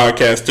Apple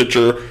Podcast,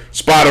 Stitcher,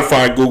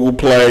 Spotify, Google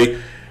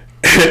Play,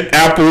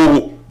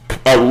 Apple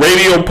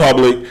Radio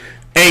Public,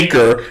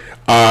 Anchor.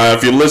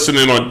 If you're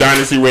listening on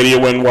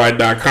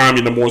DynastyRadioNY.com,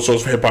 you're the number one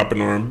source for hip-hop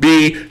and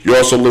R&B. You're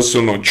also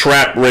listening on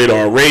Trap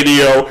Radar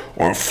Radio,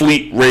 on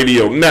Fleet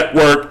Radio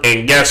Network.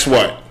 And guess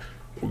what?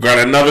 We got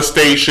another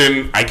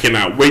station. I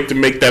cannot wait to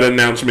make that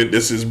announcement.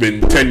 This has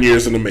been 10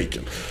 years in the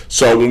making.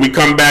 So when we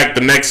come back,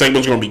 the next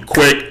segment's going to be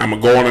quick. I'm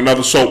going to go on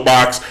another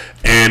soapbox,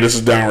 and this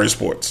is Downright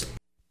Sports.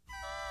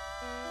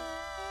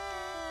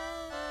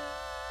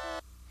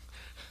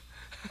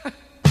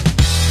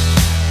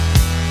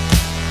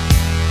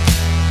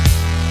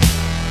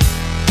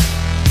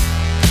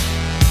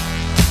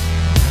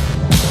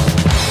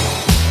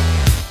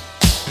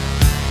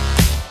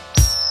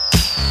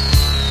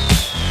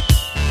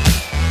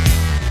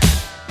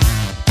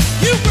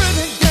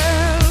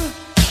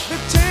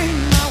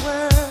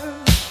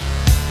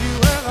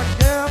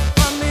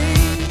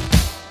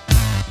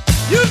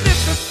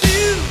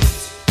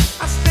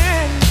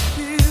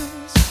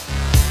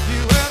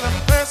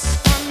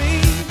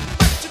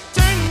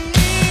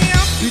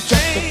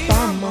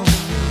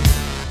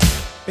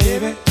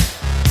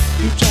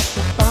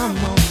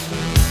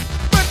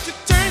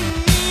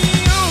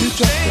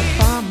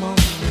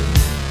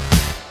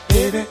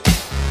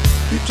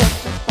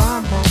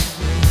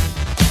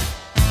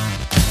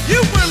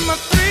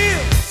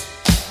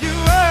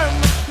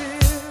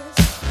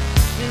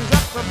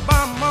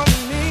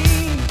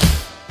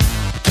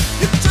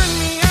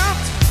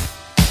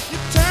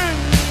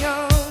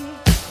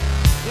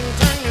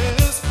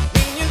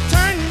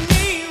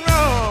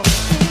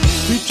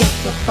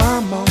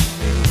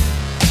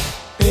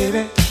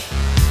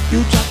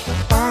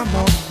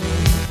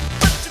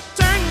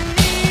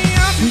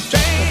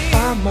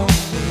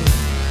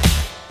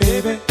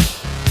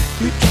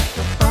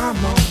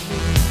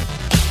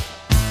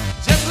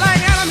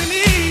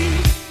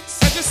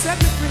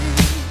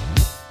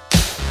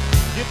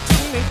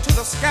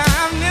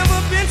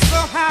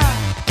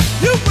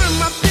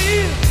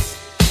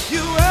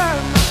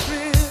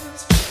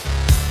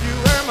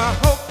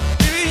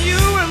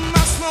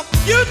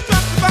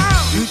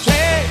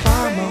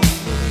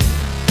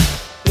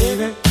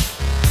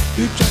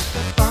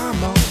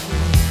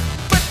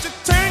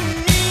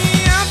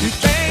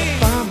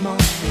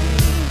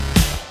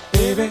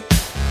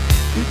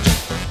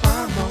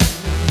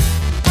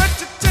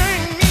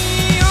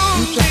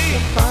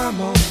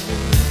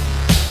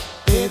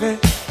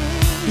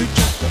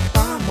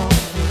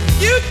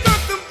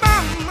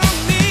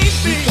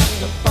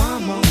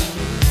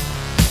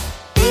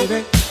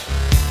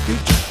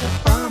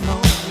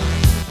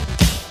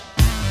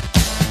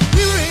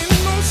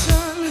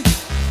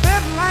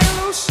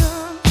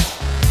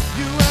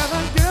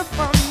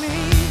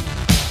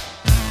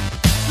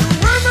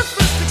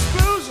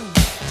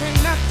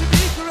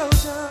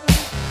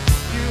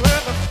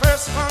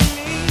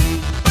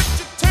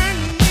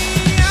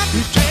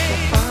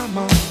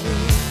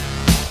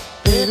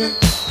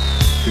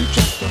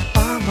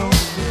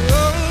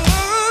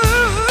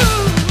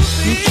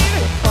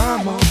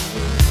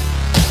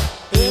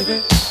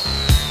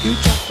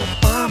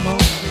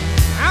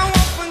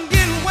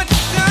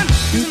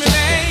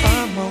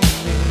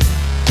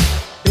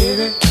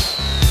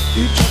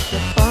 You drop the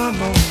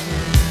bomb on me.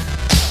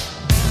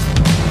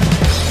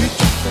 You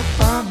drop the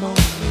bomb on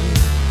me,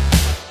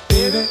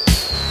 baby.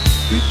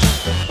 You drop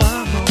the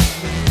bomb on me.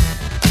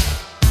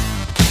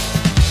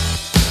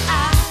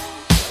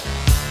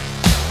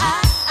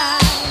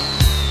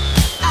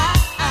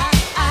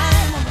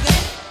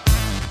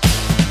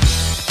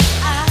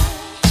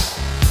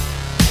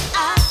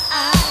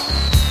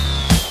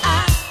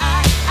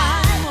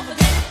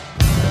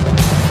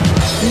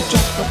 You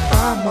drop the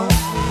bomb on me,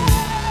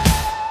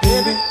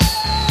 baby.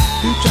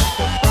 You drop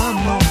the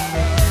bomb on me.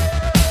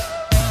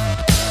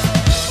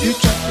 You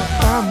drop the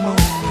bomb on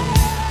me,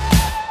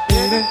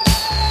 baby.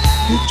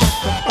 You drop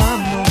the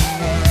bomb on me.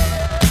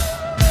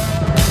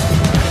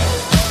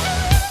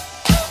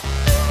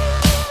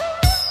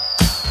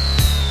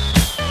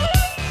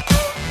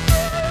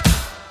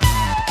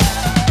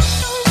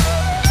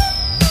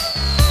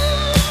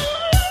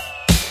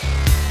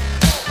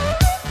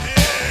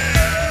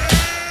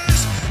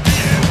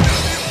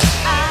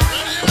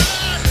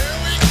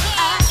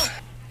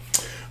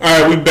 All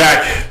right, we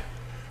back.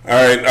 All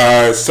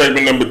right,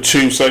 segment number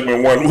 2.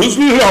 Segment 1 was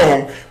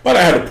long, but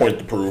I had a point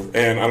to prove,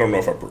 and I don't know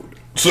if I proved it.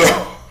 So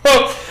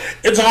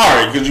it's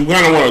hard because you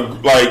kind of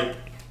want to, like,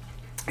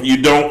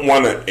 you don't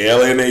want to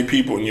alienate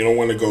people, and you don't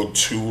want to go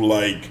too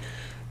like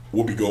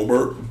Whoopi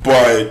Goldberg.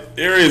 But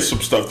there is some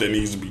stuff that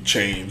needs to be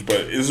changed.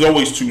 But there's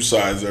always two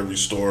sides to every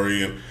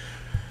story, and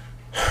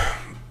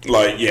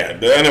like, yeah,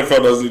 the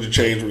NFL does need to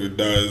change what it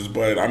does.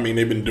 But I mean,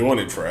 they've been doing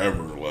it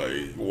forever.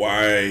 Like,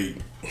 why?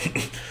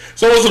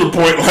 So what's the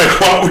point? Like,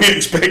 why are we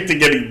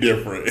expecting any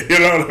different? You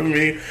know what I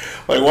mean?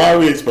 Like, why are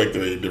we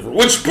expecting any different?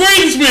 Which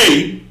brings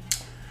me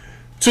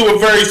to a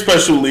very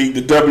special league,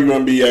 the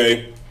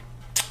WNBA,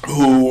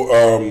 who,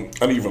 I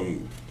didn't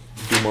even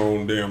do my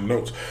own damn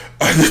notes.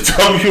 The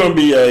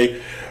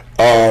WNBA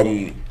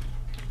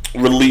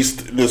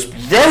released this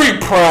very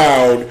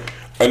proud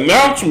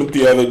announcement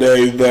the other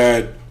day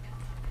that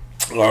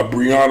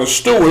Breanna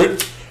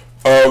Stewart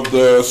of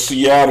the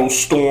Seattle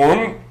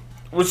Storm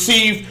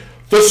received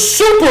the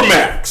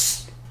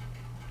Supermax.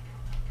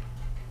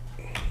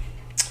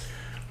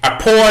 I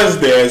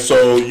paused there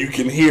so you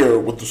can hear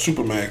what the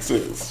Supermax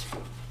is.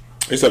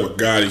 I used to have a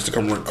guy that used to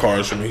come rent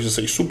cars from me. He used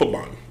to say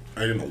Superbun.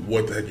 I didn't know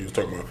what the heck he was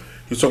talking about.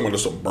 He was talking about a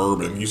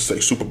Suburban. He used to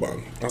say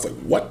Superbun. I was like,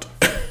 what?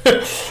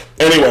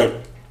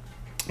 Anyway,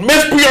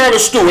 Miss Breanna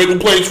Stewart, who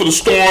plays for the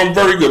Storm,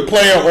 very good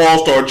player,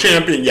 all-star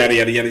champion, yada,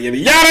 yada, yada, yada,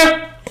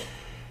 yada,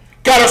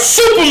 got a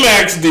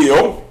Supermax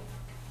deal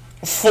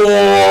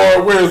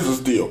for, where's this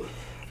deal?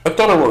 I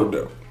thought I wrote it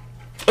down.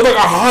 It's like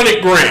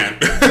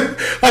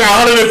 $100,000, like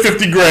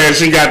 $150,000.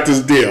 She got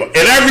this deal,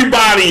 and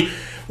everybody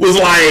was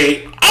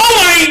like, "Oh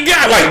my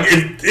god!" Like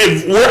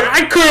if where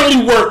I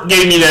currently work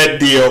gave me that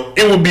deal,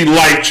 it would be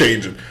life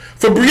changing.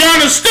 For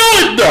Breanna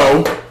Stewart,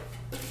 though,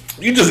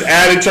 you just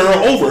add it to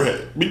her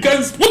overhead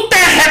because what the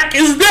heck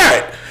is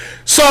that?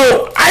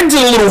 So I did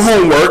a little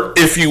homework,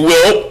 if you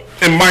will,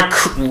 and my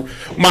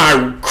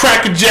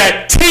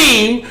crackerjack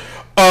team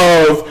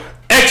of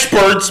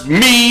experts,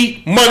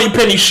 me,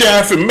 Moneypenny,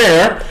 Shaft, and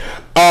Mayor,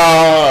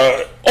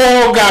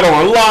 all got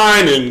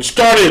online and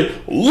started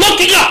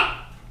looking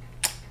up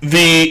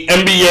the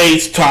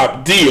NBA's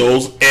top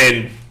deals,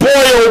 and boy,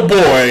 oh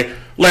boy,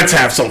 let's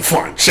have some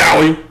fun, shall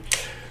we?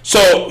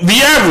 So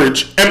the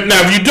average, and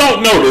now if you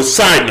don't know this,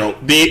 side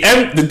note, the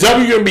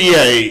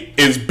WNBA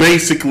is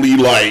basically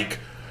like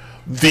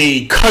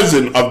the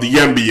cousin of the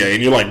NBA,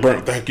 and you're like, Brent,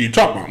 what the heck are you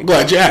talking about? I'm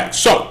glad you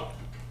asked. So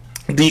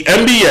the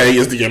NBA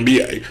is the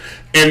NBA,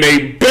 and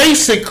they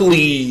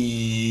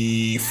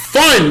basically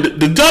fund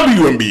the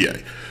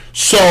WNBA.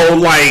 So,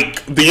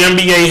 like, the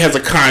NBA has a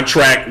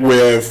contract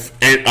with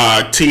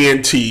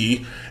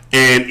TNT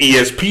and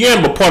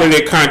ESPN, but part of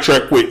their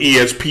contract with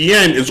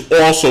ESPN is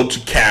also to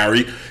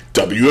carry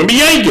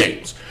WNBA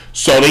games.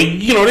 So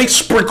they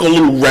sprinkle a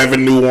little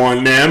revenue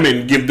on them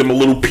and give them a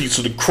little piece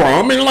of the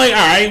crumb, and like, all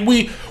right,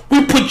 we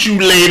put you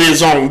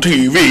ladies on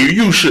TV.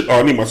 You should.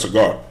 Oh, I need my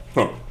cigar.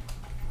 Huh.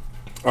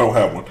 I don't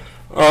have one.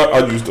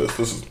 I'll use this.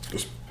 This is.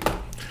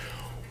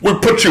 We'll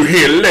put you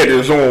here,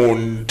 ladies,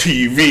 on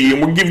TV,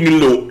 and we're giving you a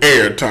little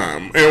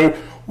airtime. And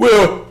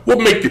we'll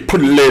make the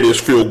pretty ladies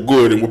feel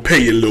good, and we'll pay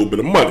you a little bit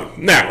of money.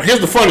 Now, here's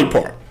the funny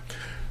part.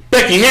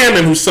 Becky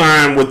Hammon, who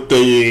signed with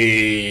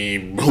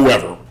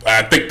whoever,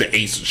 I think the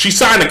Aces, she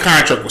signed a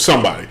contract with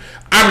somebody.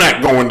 I'm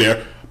not going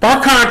there. But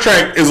her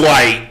contract is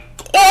like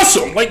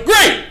awesome, like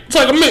great. It's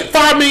like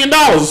 $5 million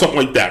or something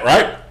like that,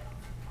 right?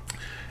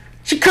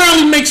 She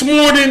currently makes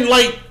more than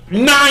like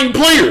 9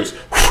 players.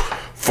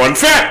 Fun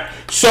fact.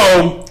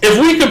 So, if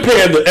we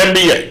compare the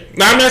NBA,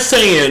 now I'm not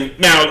saying,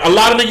 now a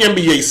lot of the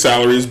NBA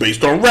salary is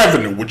based on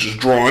revenue, which is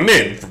drawn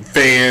in from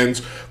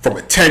fans, from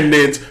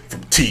attendance,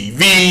 from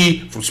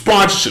TV, from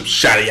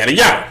sponsorships, yada, yada,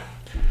 yada.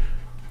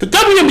 The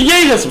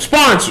WNBA has some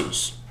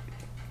sponsors.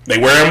 They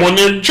wear them on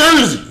their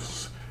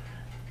jerseys.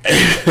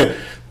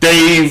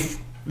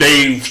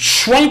 They've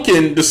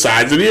shrunken the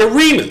size of the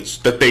arenas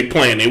that they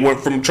play in. They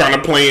went from trying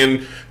to play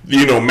in,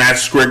 Madison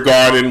Square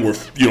Garden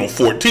with,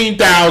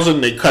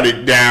 14,000. They cut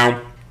it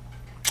down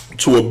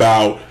to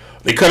about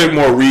They cut it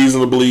more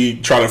reasonably,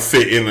 try to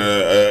fit in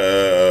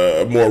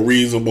a more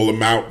reasonable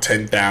amount,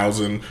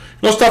 10,000,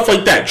 stuff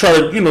like that. Try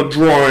to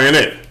draw in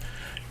it.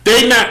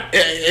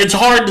 It's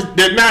hard.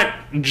 They're not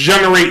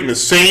generating the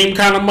same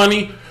kind of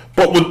money,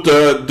 but with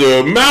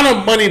the amount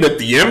of money that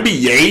the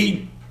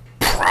NBA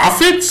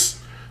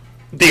profits,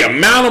 the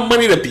amount of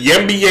money that the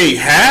NBA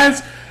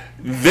has,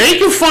 they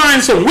can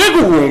find some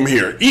wiggle room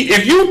here.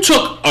 If you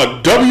took a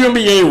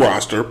WNBA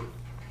roster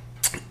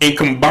and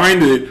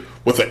combined it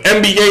with an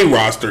NBA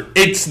roster,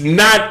 it's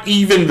not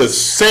even the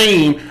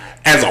same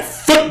as a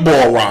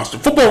football roster.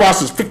 Football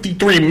roster is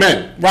 53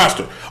 men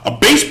roster. A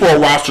baseball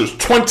roster is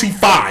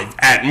 25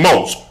 at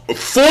most. A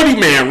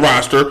 40-man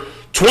roster,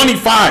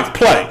 25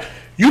 play.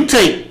 You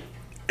take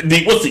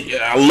the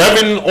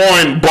 11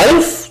 on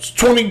both,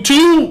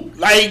 22.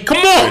 Like,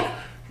 come on.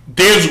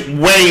 There's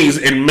ways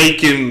in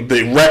making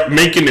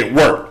it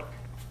work.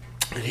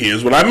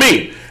 Here's what I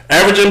mean.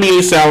 Average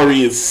NBA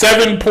salary is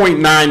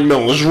 $7.9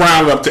 million. Let's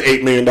round up to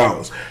 $8 million.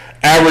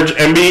 Average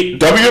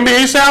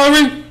WNBA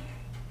salary,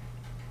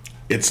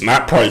 it's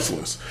not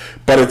priceless,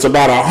 but it's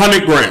about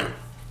 100 grand.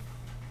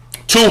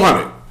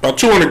 200, about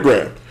 200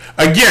 grand.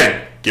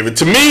 Again, give it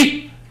to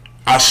me,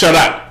 I'll shut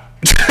up.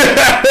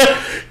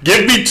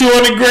 Give me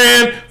 200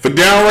 grand for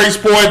downright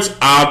sports,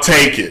 I'll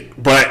take it.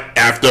 But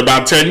after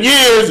about 10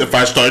 years, if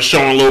I start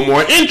showing a little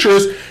more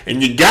interest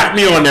and you got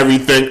me on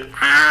everything,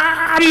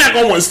 I'm not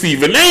going to want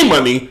Stephen A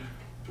money,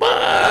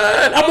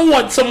 but I'm going to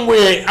want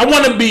somewhere, I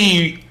want to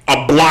be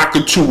a block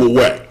or two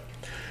away.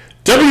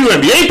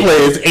 WNBA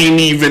players ain't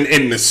even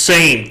in the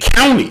same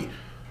county.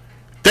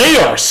 They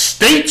are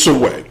states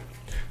away.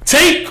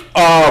 Take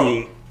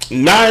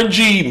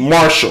Najee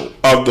Marshall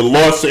of the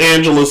Los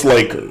Angeles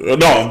Lakers,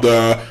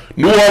 the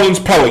New Orleans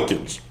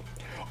Pelicans.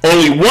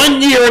 Only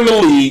 1 year in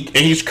the league, and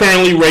he's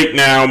currently right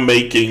now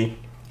making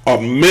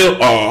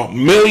 $1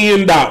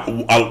 million,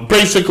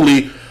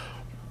 basically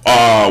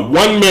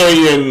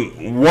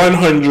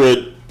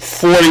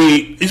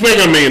 $1,140,000. He's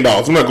making $1 million.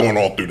 I'm not going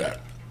all through that.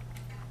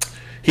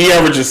 He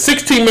averages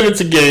 16 minutes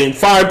a game,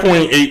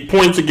 5.8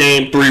 points a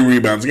game, 3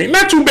 rebounds a game.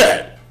 Not too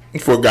bad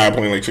for a guy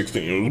playing like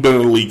 16. He's been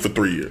in the league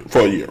for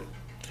a year.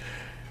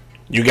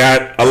 You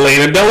got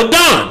Elena Delle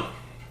Donne,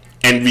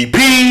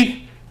 MVP,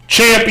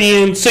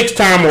 champion,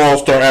 6-time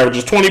All-Star,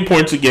 averages 20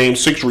 points a game,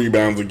 6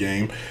 rebounds a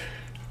game.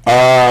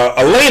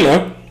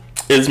 Elena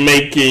is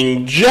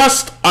making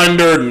just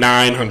under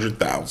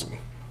 $900,000.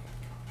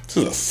 This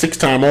is a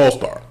 6-time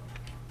All-Star.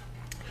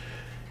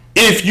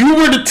 If you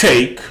were to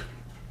take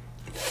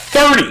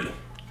 30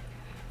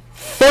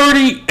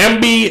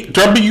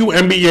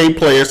 WNBA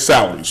players'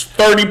 salaries,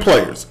 30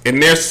 players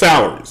and their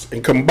salaries,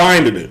 and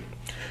combined it,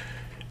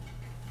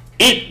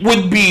 it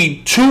would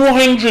be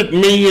 $200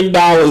 million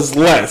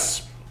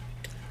less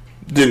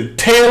than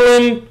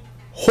Talen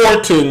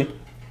Horton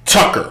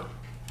Tucker.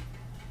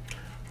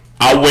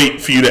 I'll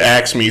wait for you to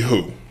ask me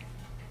who.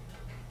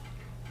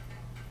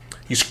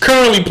 He's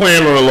currently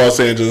playing on the Los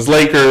Angeles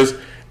Lakers.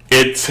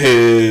 It's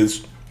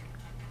his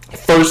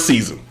first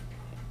season.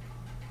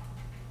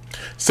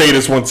 Say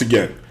this once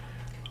again.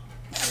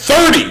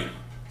 30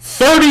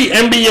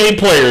 NBA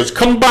players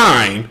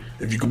combined,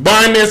 if you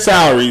combine their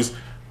salaries,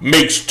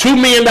 makes $2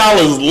 million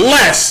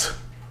less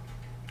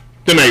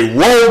than a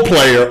role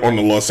player on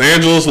the Los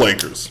Angeles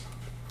Lakers.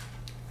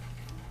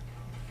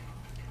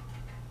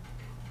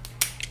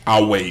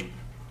 I'll wait.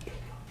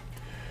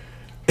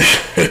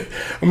 I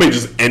may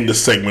just end the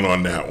segment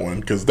on that one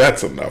because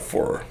that's enough.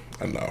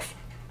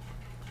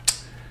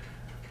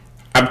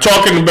 I'm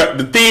talking about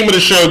the theme of the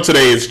show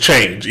today is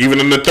change. Even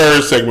in the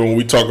third segment when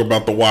we talk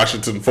about the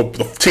Washington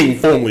football team,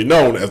 formerly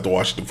known as the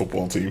Washington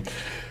football team,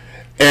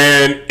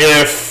 and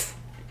if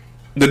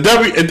the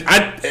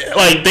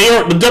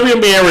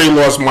WNBA already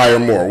lost Maya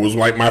Moore, was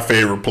like my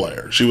favorite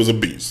player. She was a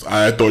beast.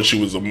 I thought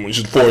she's a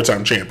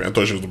 4-time champion. I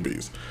thought she was a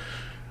beast.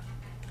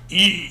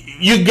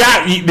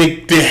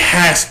 There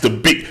has to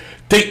be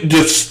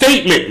the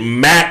statement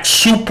max,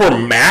 super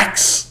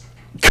max.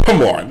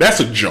 Come on,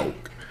 that's a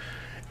joke.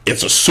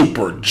 It's a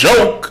super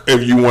joke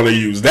if you want to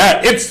use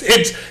that. It's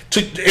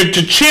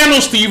to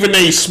channel Stephen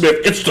A. Smith.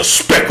 It's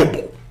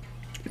despicable,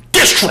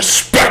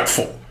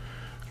 disrespectful.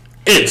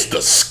 It's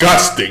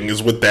disgusting,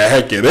 is what the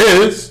heck it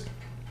is.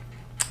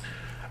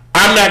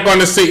 I'm not going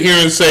to sit here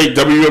and say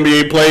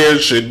WNBA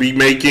players should be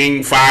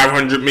making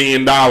 $500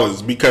 million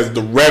because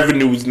the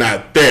revenue's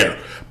not there.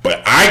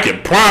 But I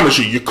can promise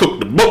you, you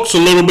cook the books a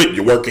little bit,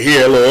 you work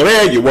here a little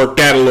there, you work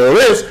that a little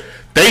this.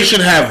 They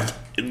should have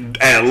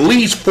at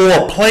least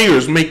 4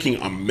 players making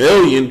 $1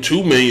 million,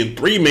 $2 million,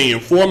 $3 million,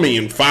 $4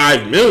 million,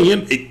 $5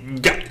 million.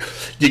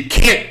 You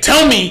can't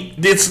tell me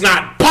it's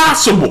not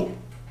possible.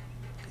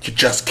 You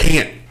just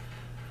can't.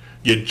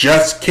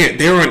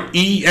 They're on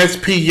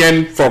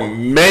ESPN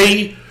from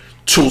May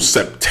to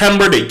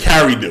September. They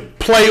carried the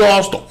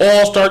playoffs, the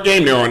All-Star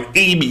game. They're on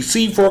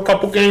ABC for a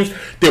couple games.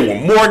 There were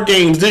more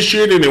games this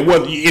year than there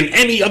was in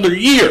any other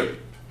year.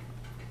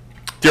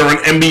 They're on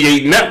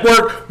NBA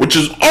Network, which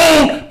is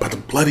owned by the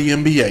bloody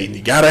NBA. And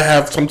you gotta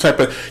have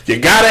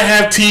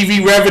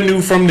TV revenue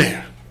from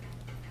there.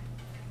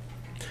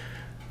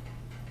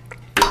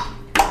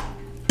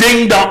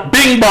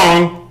 Bing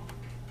bong.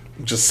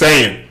 Just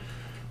saying.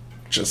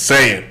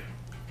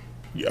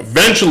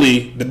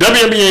 Eventually, the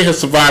WNBA has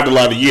survived a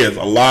lot of years.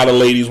 A lot of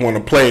ladies want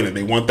to play in it.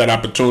 They want that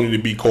opportunity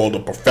to be called a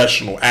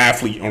professional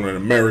athlete on an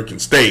American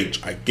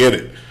stage. I get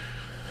it.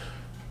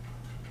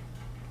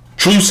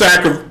 True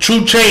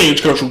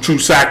change comes from true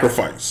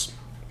sacrifice.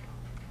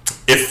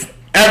 If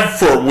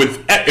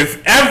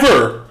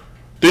ever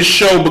this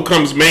show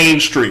becomes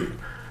mainstream,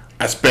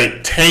 I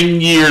spent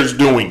 10 years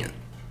doing it.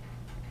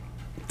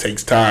 It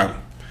takes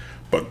time.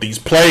 But these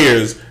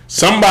players,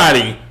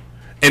 somebody,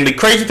 and the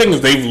crazy thing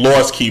is they've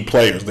lost key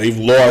players. They've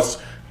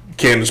lost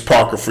Candace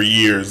Parker for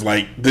years.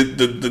 Like,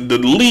 the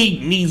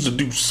league needs to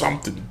do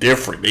something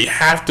different. They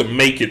have to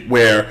make it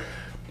where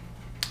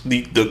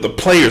the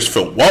players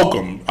feel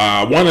welcome.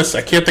 I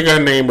can't think of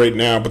her name right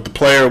now, but the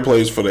player who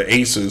plays for the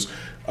Aces,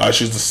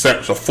 she's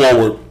the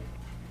forward.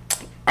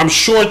 I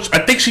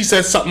think she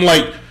said something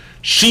like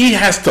she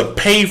has to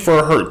pay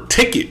for her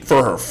ticket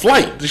for her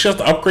flight. She has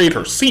to upgrade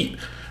her seat.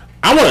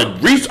 I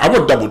want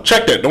to double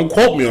check that. Don't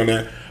quote me on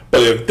that.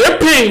 But if they're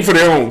paying for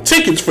their own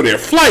tickets for their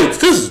flights,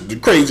 this is the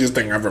craziest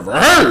thing I've ever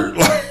heard.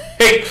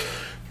 Like,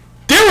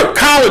 there are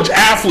college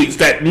athletes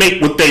that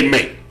make what they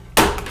make.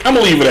 I'm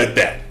gonna leave it at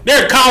that.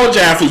 There are college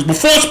athletes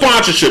before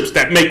sponsorships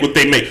that make what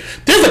they make.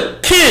 There's a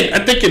kid,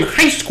 I think in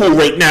high school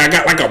right now,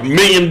 got like $1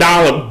 million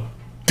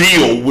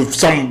deal with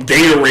some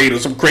Gatorade or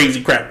some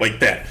crazy crap like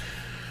that.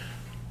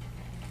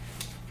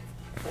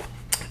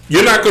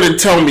 You're not going to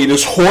tell me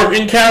this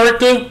Horton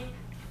character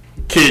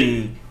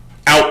can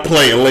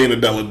outplay Elena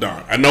Delle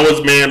Donne. I know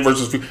it's man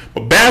versus female,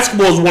 but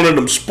basketball is one of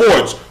them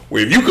sports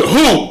where if you could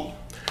hoop,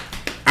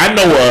 I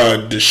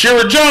know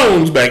DeShera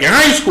Jones back in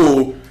high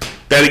school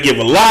that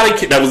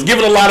was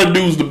giving a lot of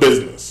dudes the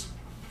business.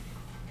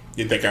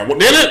 You think I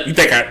did it? You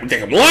think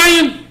I'm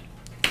lying?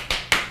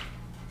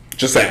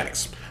 Just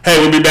ask. Hey,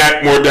 we'll be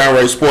back. More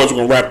Downright Sports. We're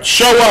going to wrap the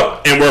show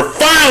up, and we're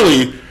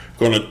finally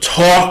going to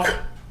talk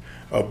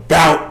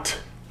about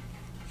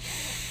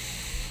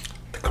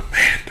the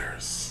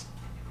Commanders.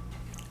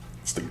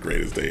 It's the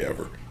greatest day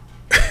ever.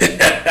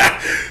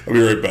 I'll be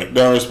right back.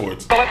 Downright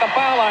Sports. At the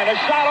foul line, a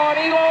shot on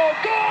Elo.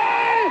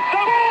 Good! The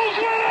Bulls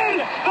win!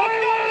 The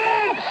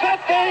win! Set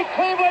the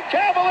Cleveland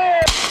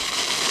Cavaliers!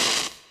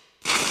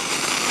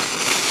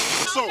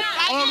 So,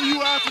 all of you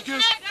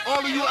Africans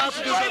that know how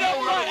to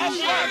do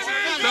things,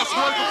 that's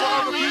working for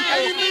other people,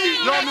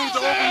 y'all need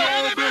to open your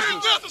own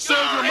business.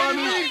 Save your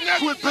money,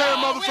 quit paying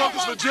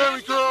motherfuckers for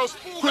Jerry curls,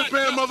 quit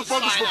paying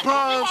motherfuckers for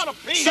perms,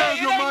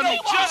 save your money,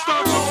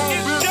 start your own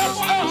business.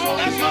 All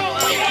these little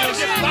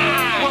Africans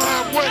will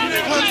have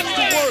places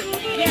to work.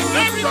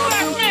 This is our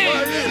business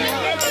right here.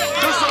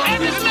 This is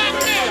our business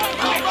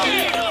right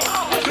here.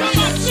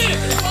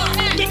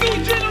 The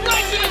new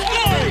generation is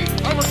born!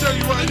 I'm gonna tell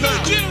you right now,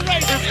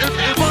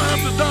 if I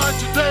have to die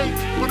today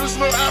for this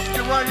little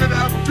African right here to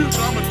have a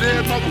future, I'm a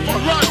dead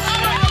motherfucker.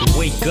 Right.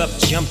 Wake up,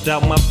 jumped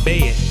out my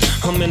bed.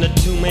 I'm in a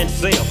two-man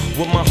cell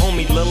with my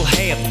homie Lil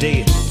Half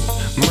Dead.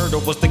 Murder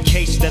was the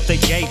case that they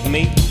gave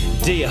me.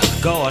 Dear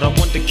God, I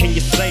wonder can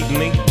you save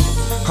me?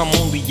 I'm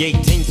only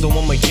 18, so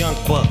I'm a young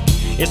buck.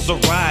 It's a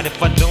ride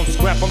if I don't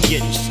scrap, I'm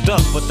getting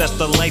stuck. But that's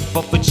the life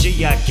of a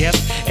G, I guess.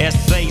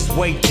 Essays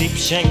way deep,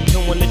 shank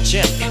two in the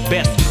chest.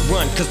 Best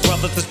run, cause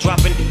brothers is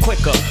dropping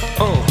quicker.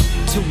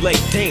 Too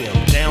late, damn,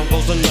 down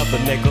goes another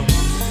nigga.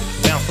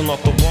 Bouncing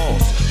off the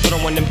walls,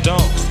 throwing them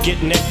dogs,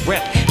 getting that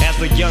rep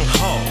as a young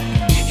hog.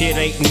 It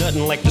ain't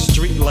nothing like the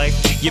street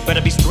life. You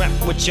better be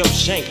strapped with your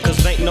shank,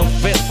 cause ain't no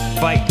fist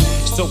fight.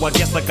 So I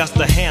guess I got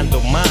to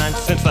handle mine.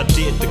 Since I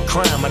did the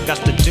crime, I got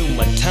to do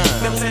my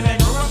time. Them say they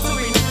grew up to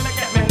be new, they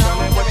get me now. Tell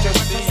me what you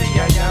see,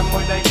 I am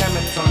what they came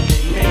in from me.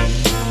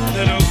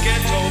 Little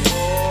ghetto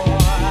boy,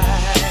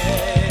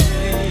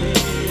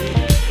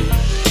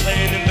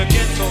 playing in the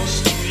ghetto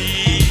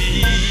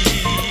street.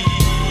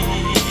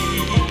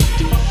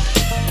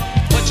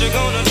 What you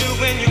gonna do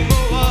when you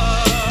grow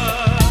up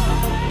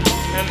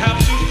and have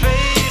to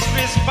face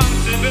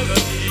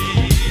responsibility?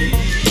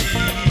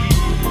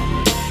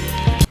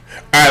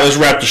 Alright, let's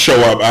wrap the show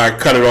up. I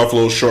cut it off a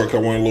little short because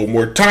I want a little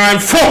more time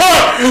for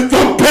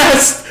the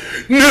best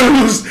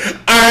news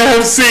I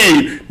have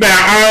seen. Now,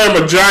 I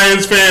am a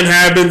Giants fan,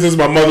 have been since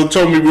my mother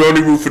told me we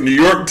only root for New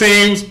York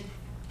teams.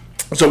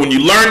 So when you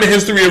learn the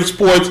history of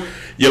sports,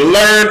 you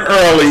learn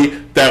early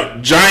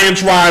that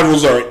Giants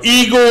rivals are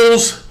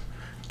Eagles,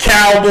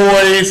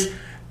 Cowboys,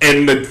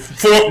 and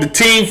the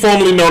team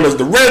formerly known as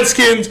the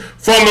Redskins,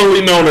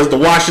 formerly known as the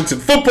Washington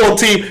football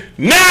team,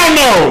 now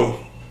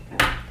known,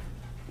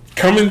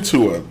 coming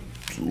to a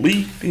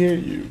league near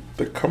you,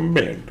 the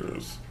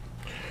Commanders.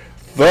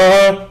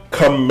 The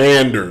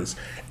Commanders.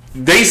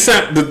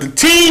 The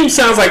team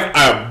sounds like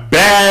a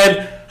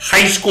bad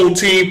high school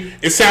team.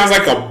 It sounds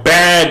like a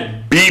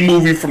bad B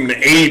movie from the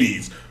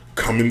 80s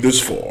coming this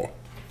fall.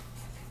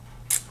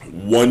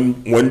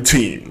 One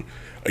team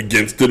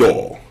against it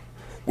all.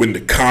 When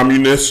the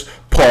Communist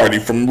Party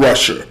from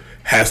Russia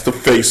has to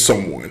face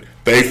someone,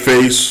 they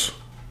face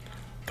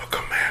the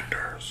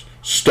Commanders.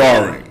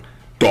 Starring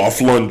Dolph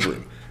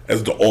Lundgren,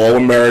 as the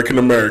All-American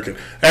American.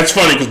 That's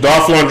funny because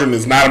Dolph Lundgren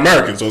is not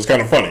American, so it's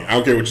kind of funny. I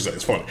don't care what you say,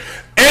 it's funny.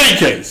 Any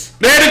case,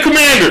 they're the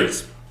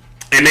Commanders,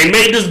 and they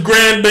made this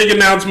grand big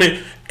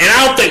announcement, and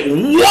I don't think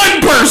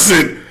one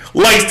person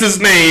likes this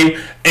name,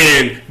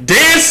 and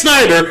Dan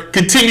Snyder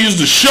continues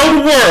to show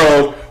the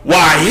world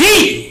why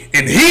he,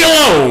 and he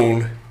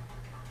alone,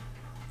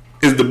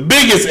 is the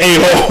biggest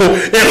a-hole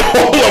in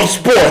all of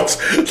sports.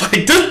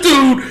 Like, this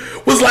dude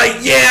was like,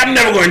 yeah, I'm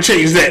never going to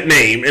change that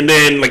name. And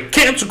then, like,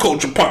 cancel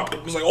culture popped up.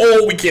 It was like,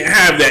 oh, we can't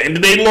have that. And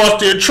then they lost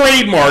their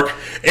trademark.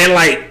 And,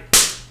 like,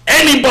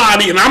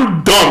 anybody, and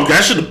I'm dumb, I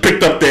should have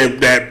picked up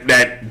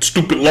that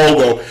stupid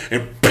logo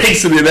and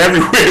pasted it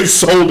everywhere and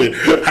sold it.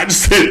 I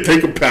just didn't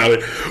think about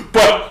it.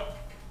 But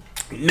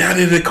now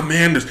they're the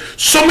Commanders.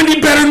 So many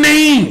better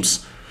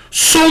names.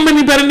 So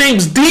many better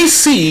names.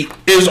 DC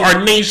is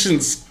our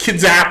nation's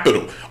kids'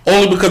 capital.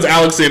 Only because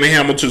Alexander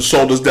Hamilton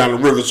sold us down the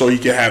river so he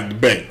could have the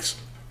banks.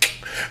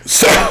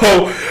 So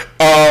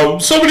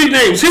many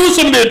names. Here were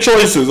some of their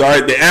choices. All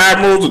right, the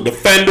Admirals, the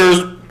Defenders.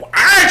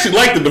 I actually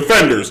like the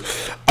Defenders.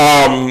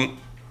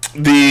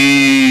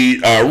 The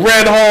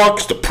Red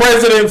Hawks, the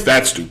Presidents.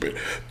 That's stupid.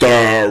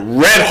 The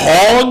Red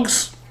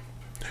Hogs.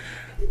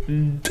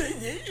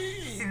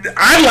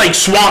 I like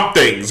Swamp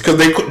Things because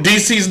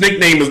DC's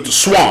nickname is the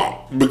Swamp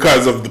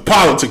because of the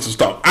politics and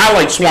stuff. I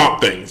like Swamp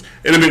Things.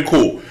 It'd have been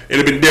cool. It'd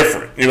have been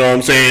different. You know what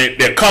I'm saying?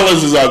 Their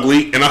colors is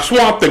ugly, and a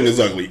Swamp Thing is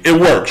ugly. It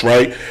works,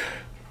 right?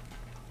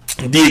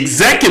 The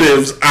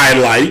Executives I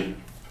like.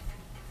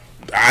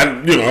 I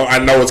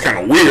know it's kind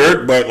of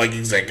weird, but like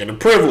executive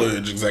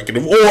privilege,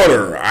 executive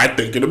order, I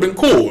think it'd have been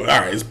cool. All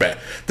right, it's bad.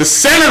 The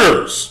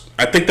Senators,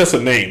 I think that's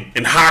a name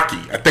in hockey.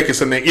 I think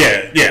it's a name.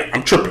 Yeah,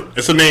 I'm tripping.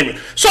 It's a name.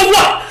 So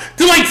what?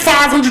 They're like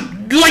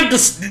 500. Like the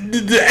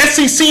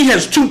SEC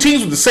has two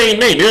teams with the same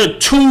name. There are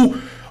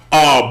two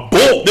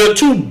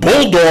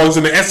Bulldogs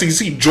in the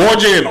SEC,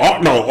 Georgia and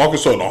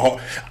Arkansas.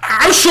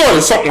 I'm sure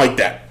it's something like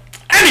that.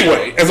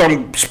 Anyway, as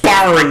I'm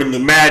spiraling into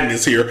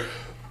madness here.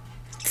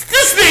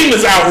 This name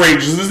is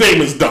outrageous. This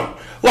name is dumb.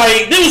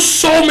 Like, there was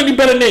so many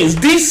better names.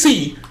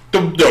 DC,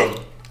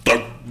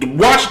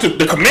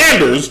 the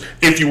Commanders,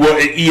 if you will,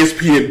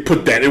 ESPN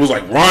put that. It was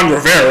like Ron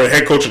Rivera,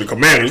 head coach of the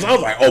Commanders. I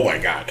was like, oh my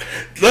God.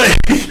 Like,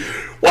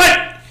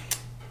 what?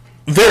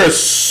 They're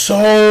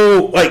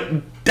so, like,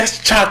 that's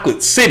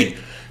Chocolate City.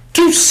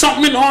 Do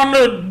something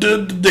on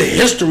the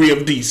history of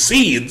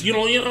DC.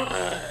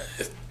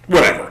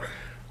 Whatever.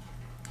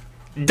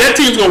 That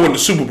team's going to win the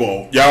Super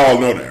Bowl. Y'all all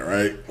know that,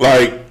 right?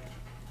 Like,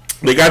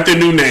 they got their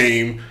new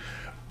name.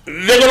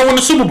 They're going to win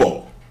the Super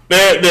Bowl.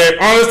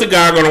 They're honest to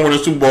God going to win the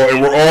Super Bowl,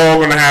 and we're all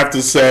going to have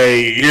to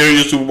say, here are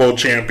your Super Bowl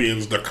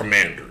champions, the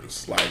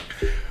Commanders. Like,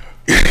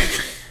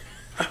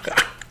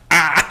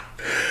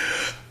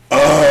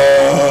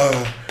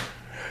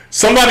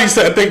 somebody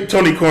said, I think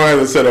Tony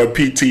Cornell said on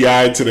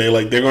PTI today,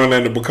 like, they're going to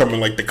end up becoming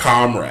like the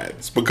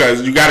Comrades,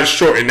 because you got to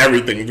shorten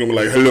everything. It's going to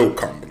be like, hello,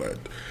 Comrade.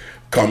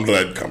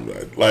 Comrade.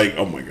 Like,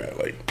 oh my God,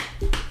 like.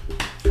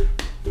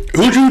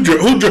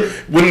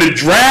 When the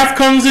draft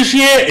comes this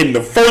year and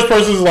the first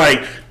person's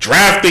like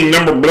drafting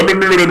number blah, blah,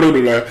 blah, blah, blah,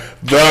 blah,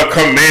 the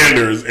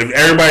Commanders, if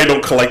everybody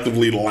don't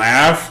collectively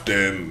laugh,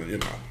 then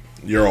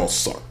you're all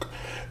suck.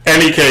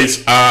 Any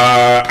case,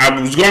 I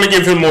was going to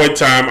give him more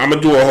time. I'm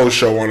gonna do a whole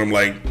show on him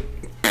like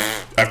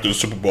after the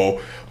Super Bowl.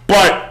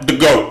 But the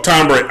GOAT,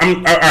 Tom Brady.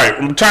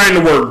 I'm retiring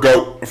the word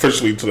GOAT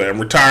officially today. I'm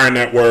retiring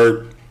that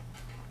word.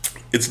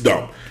 It's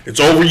dumb. It's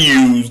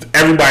overused.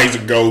 Everybody's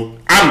a GOAT.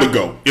 I'm the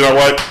GOAT. You know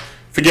what?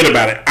 Forget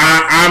about it.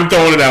 I'm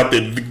throwing it out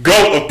there. The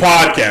GOAT of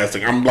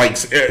podcasting. I'm like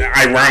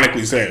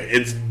ironically saying it.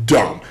 It's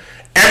dumb.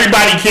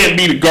 Everybody can't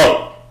be the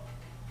GOAT.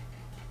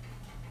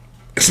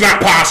 It's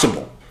not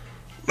possible.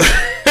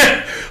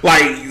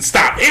 Like,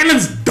 stop. And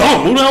it's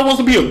dumb. Who the hell wants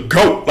to be a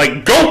GOAT?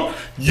 Like, GOAT,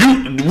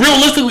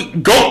 realistically,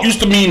 GOAT used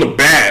to mean the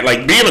bad.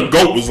 Like, being a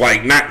GOAT was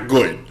like not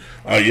good.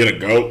 You're the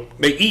GOAT.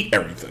 They eat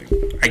everything.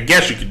 I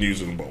guess you can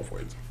use it in both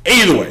ways.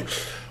 Either way.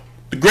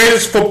 The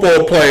greatest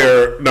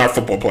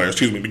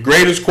the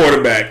greatest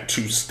quarterback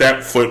to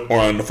step foot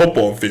on the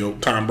football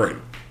field, Tom Brady.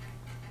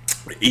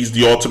 He's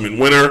the ultimate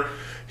winner.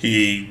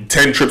 10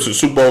 trips to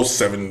Super Bowl,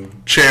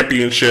 7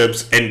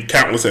 championships, and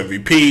countless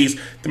MVPs.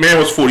 The man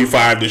was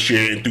 45 this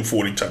year and threw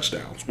 40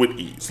 touchdowns with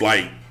ease.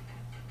 Like,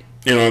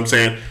 you know what I'm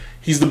saying?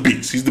 He's the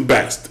beast. He's the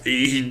best.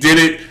 He did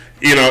it.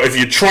 If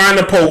you're trying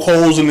to poke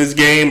holes in this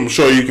game, I'm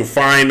sure you can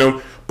find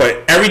them.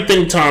 But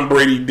everything Tom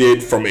Brady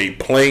did from a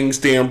playing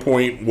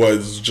standpoint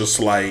was just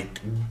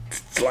like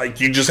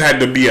you just had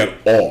to be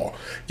at awe.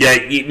 Yeah,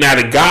 now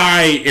the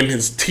guy and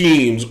his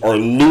teams are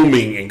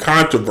looming in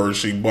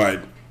controversy,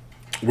 but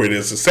where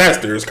there's success,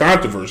 there's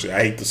controversy.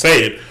 I hate to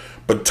say it,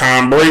 but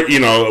Tom Brady,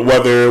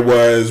 whether it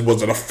was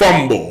it a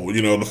fumble,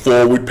 the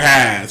forward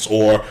pass,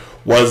 or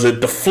was it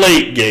the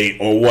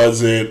Deflategate, or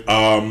was it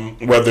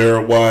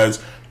whether it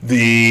was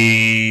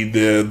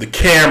the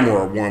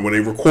camera one where they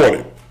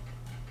recorded.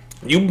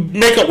 You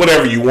make up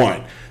whatever you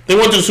want. They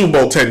went to the Super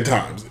Bowl 10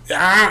 times.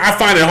 I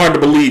find it hard to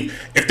believe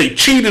if they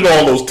cheated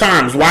all those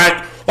times.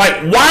 Why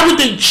Like, why would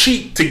they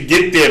cheat to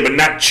get there but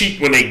not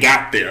cheat when they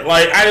got there?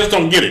 Like, I just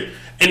don't get it.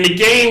 In the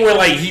game where,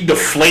 like, he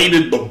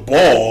deflated the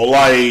ball,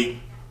 like,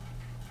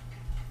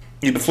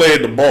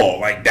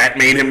 that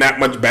made him that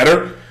much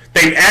better.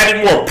 They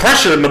added more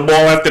pressure in the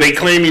ball after they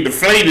claimed he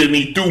deflated and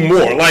he threw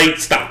more. Like,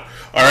 stop.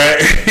 All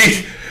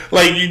right?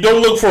 Like, you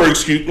don't look for an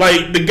excuse.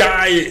 Like, the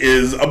guy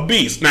is a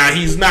beast. Now,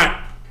 he's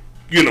not,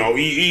 you know,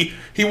 he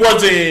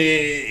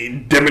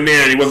wasn't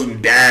debonair, he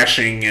wasn't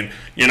dashing, and,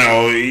 you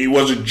know, he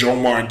wasn't Joe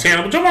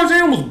Montana. But Joe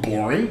Montana was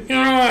boring. You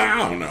know,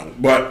 I don't know.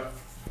 But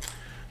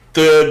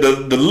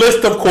the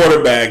list of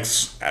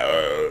quarterbacks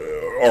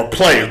or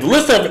players, the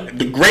list of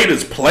the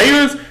greatest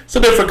players, it's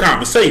a different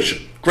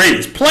conversation.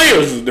 Greatest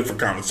players is a different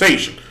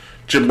conversation.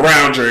 Jim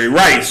Brown, Jerry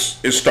Rice,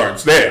 it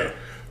starts there.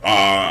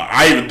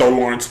 I even throw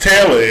Lawrence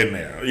Taylor in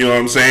there. You know what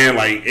I'm saying?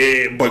 Like,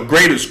 but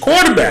greatest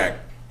quarterback,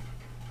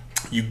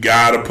 you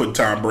gotta put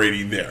Tom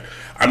Brady there.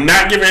 I'm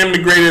not giving him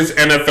the greatest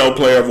NFL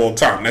player of all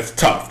time. That's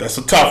tough. That's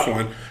a tough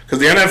one. Because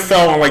the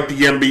NFL, unlike the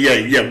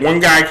NBA, yeah, one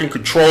guy can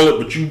control it,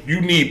 but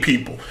you need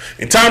people.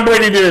 And Tom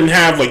Brady didn't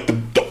have like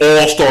the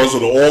all-stars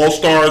of the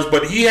all-stars,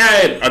 but he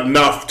had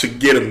enough to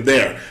get him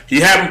there. He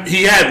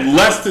had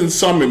less than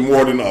some and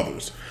more than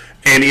others.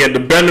 And he had the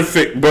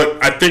benefit,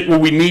 but I think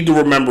what we need to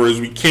remember is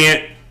we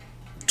can't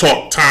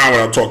talk Tom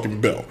without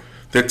talking Bill.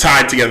 They're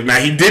tied together. Now,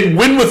 he did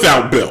win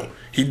without Bill.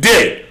 He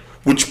did,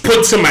 which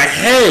puts him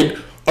ahead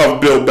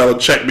of Bill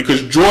Belichick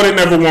because Jordan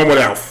never won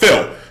without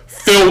Phil.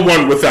 Phil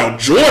won without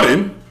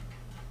Jordan.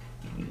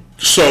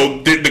 So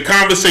the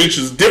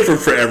conversation is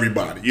different for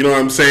everybody. You know what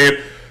I'm saying?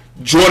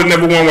 Jordan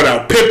never won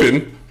without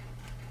Pippen.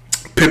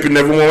 Pippen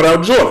never won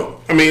without Jordan.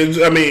 I mean, it's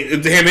hand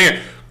in hand.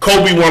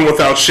 Kobe won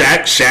without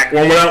Shaq. Shaq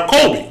won without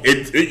Kobe.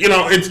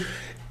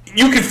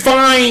 You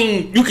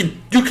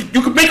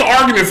could make an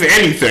argument for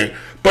anything.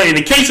 But in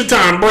the case of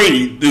Tom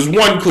Brady, there's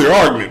one clear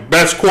argument: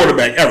 best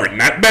quarterback ever,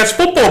 not best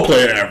football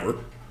player ever,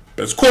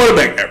 best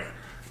quarterback ever.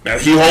 Now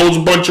he holds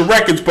a bunch of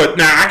records, but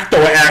now I can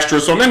throw an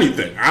asterisk on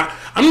anything. I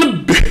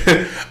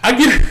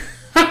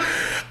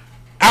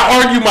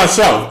argue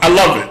myself. I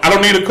love it. I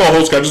don't need a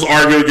co-host. I just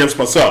argue against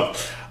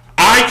myself.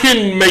 I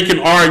can make an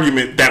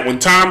argument that when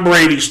Tom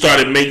Brady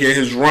started making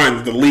his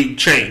runs, the league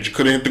changed.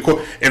 Couldn't hit the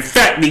court. In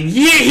fact, the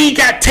year he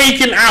got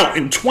taken out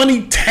in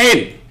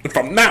 2010, if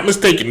I'm not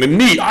mistaken, the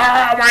knee.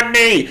 My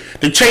knee.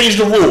 They changed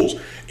the rules.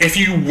 If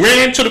you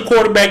ran to the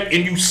quarterback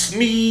and you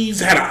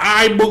sneezed, had an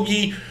eye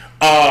boogie,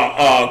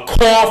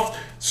 coughed,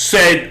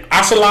 said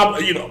 "Asala,"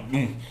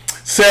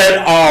 said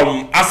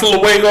 "Hasta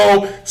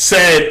luego,"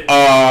 said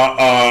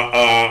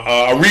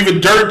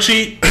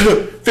 "Arrivederci,"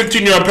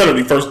 15-yard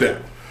penalty, first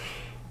down.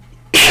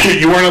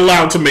 You weren't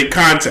allowed to make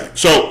contact.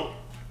 So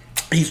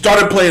he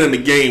started playing in the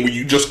game where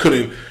you just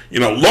couldn't.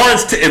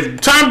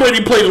 If Tom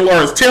Brady played in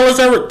Lawrence Taylor's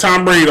era,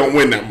 Tom Brady don't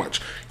win that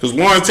much because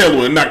Lawrence Taylor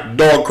would have knocked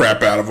the dog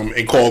crap out of him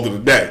and called it a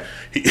day.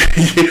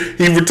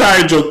 He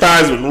retired Joe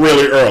Theismann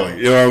really early.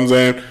 You know what I'm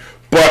saying?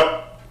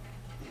 But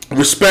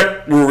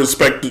respect where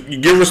respect. You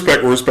give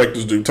respect where respect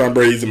is due. Tom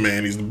Brady's a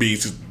man. He's the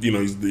beast.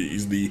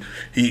 He's the.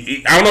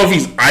 I don't know if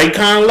he's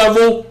icon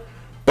level,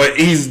 but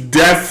he's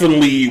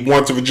definitely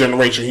once of a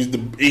generation.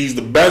 He's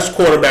the best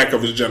quarterback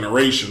of his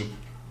generation.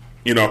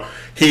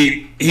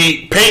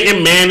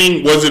 Peyton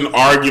Manning was an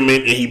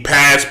argument, and he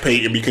passed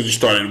Peyton because he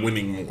started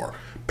winning more.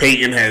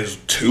 Peyton has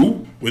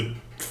 2 with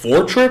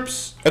 4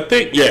 trips, I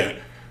think. Yeah,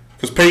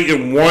 because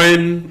Peyton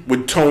won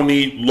with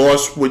Tony,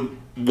 lost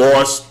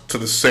to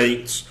the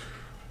Saints,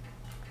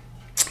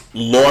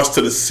 lost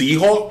to the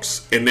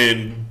Seahawks, and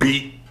then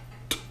beat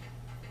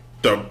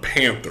the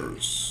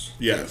Panthers.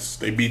 Yes,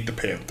 they beat the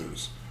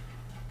Panthers,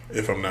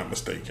 if I'm not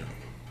mistaken.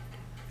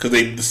 Because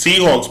the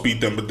Seahawks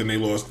beat them, but then they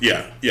lost.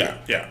 Yeah.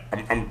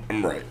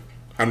 I'm right.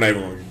 I'm not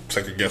even going to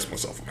second guess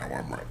myself on that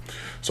one. I'm right.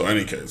 So, in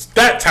any case,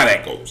 that's how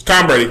that goes.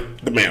 Tom Brady,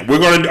 the man. I'm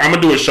gonna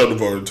do a show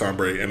devoted to Tom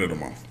Brady end of the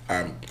month.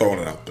 I'm throwing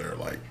it out there.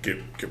 Like,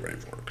 get ready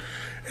for it.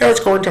 And it's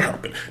going to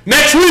happen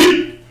next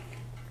week.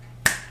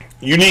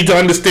 You need to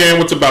understand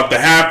what's about to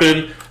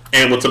happen,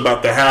 and what's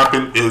about to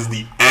happen is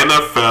the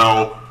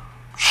NFL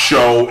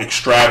show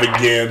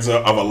extravaganza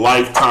of a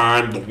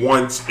lifetime, the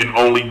once and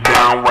only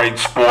Downright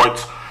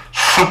Sports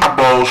Super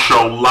Bowl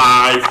show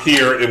live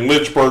here in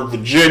Lynchburg,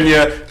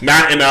 Virginia,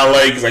 not in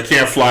LA because I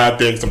can't fly out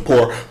there because I'm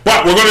poor.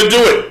 But we're going to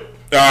do it.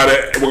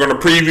 We're going to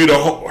preview the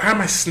whole. How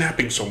am I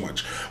snapping so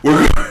much?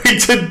 We're going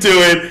to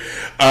do it.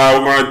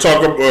 We're going to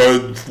talk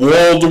about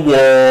wall to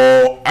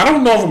wall. I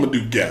don't know if I'm going to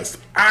do guests.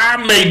 I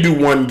may do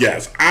one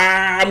guest.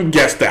 I'm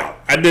guessed out.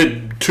 I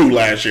did 2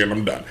 last year and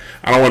I'm done.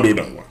 I don't want to do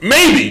another one.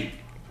 Maybe.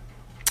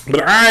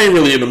 But I ain't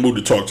really in the mood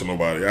to talk to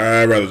nobody.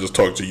 I'd rather just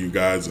talk to you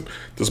guys and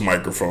this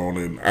microphone,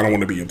 and I don't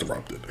want to be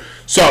interrupted.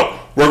 So,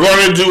 we're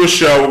going to do a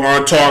show. We're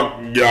going to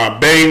talk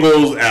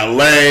Bengals,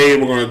 LA.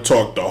 We're going to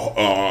talk the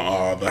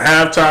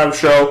halftime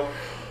show.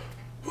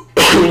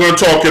 We're going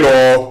to talk it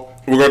all.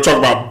 We're going to talk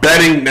about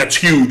betting. That's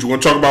huge. We're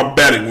going to talk about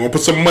betting. We're going to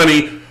put some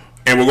money,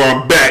 and we're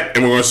going to bet,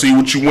 and we're going to see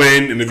what you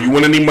win. And if you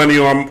win any money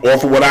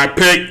off of what I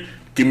pick,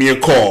 give me a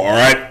call, all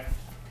right?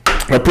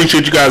 I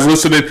appreciate you guys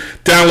listening.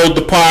 Download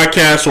the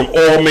podcast on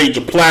all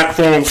major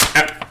platforms.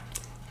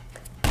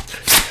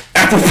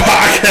 Apple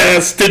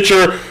Podcasts,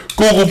 Stitcher,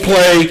 Google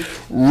Play,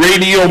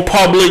 Radio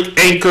Public,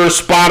 Anchor,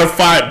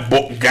 Spotify.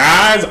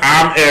 Guys,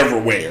 I'm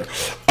everywhere.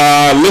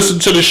 Listen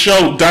to the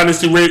show,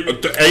 Dynasty Radio,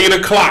 8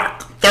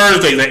 o'clock.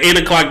 Thursdays at 8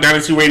 o'clock,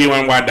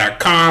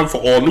 DynastyRadioNY.com for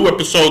all new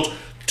episodes.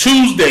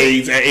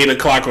 Tuesdays at 8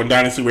 o'clock on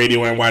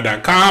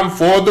DynastyRadioNY.com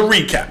for the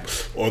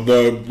recap or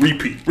the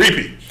repeat.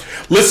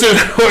 Listen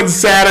on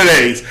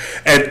Saturdays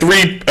at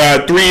 3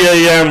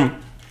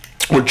 a.m.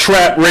 with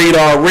Trap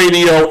Radar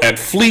Radio at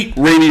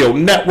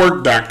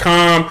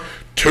FleetRadioNetwork.com.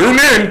 Tune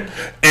in.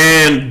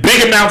 And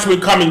big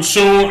announcement coming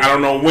soon. I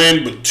don't know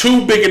when, but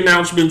 2 big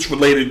announcements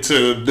related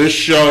to this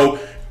show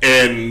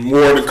and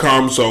more to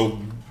come. So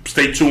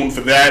stay tuned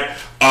for that.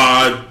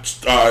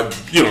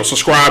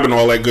 Subscribe and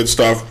all that good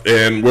stuff.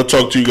 And we'll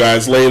talk to you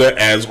guys later.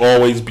 As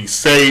always, be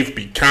safe,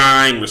 be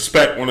kind,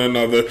 respect one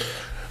another.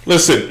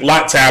 Listen,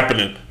 lots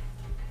happening.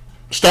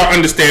 Start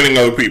understanding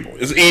other people.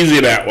 It's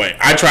easier that way.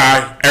 I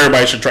try.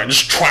 Everybody should try.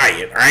 Just try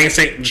it. I ain't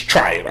saying just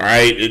try it, all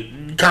right?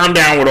 Calm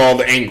down with all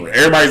the anger.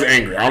 Everybody's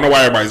angry. I don't know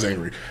why everybody's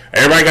angry.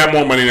 Everybody got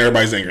more money than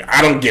everybody's angry.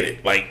 I don't get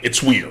it. Like,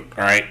 it's weird,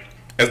 all right?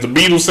 As the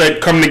Beatles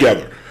said, come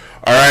together.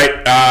 All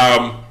right?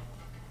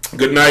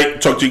 Good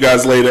night. Talk to you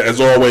guys later. As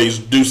always,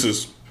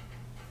 deuces.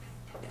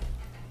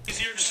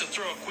 Easier just to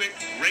throw a quick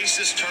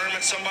racist term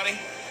at somebody?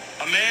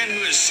 A man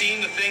who has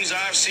seen the things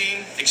I've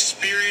seen,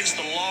 experienced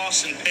the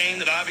loss and pain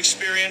that I've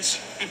experienced.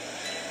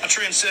 I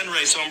transcend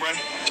race, hombre.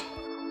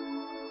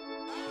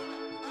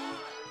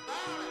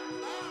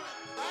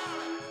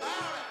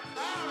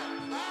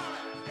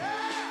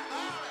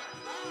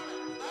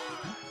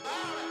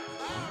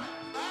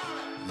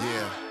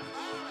 Yeah,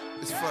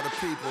 it's for the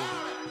people.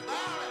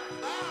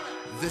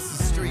 This is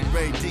street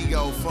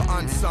radio for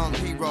unsung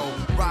hero.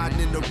 Riding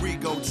in the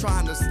Rego,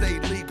 trying to stay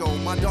legal.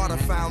 My daughter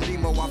found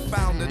Nemo, I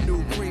found a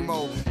new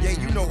primo. Yeah,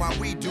 you know how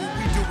we do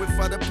it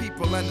for the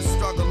people and the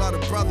struggle of the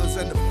brothers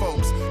and the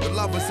folks. The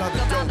lovers of the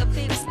dope.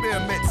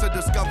 Experiment to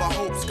discover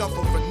hope,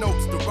 scuffle for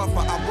notes. The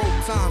rougher I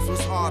wrote, times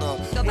was harder.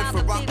 Went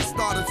from rock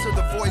starter to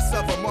the voice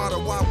of a martyr.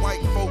 Why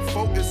white folk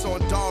focus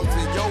on dogs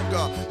and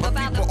yoga. My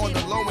people on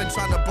the low end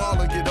trying to ball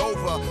and get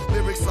over.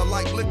 Lyrics are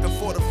like liquor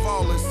for the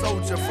fallen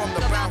soldier. From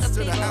the bounce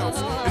to the ounce,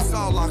 it's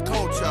all our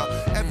culture.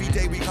 Every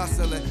day we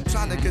hustling,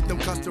 trying to get them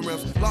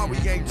customers. Law, we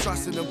ain't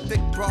trusting them. Thick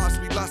bras,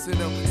 we lusting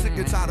them. Sick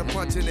and tired of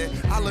punching it.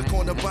 I look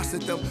on the bus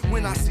at them.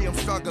 When I see them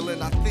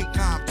struggling, I think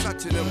I'm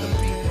touching them. The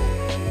people.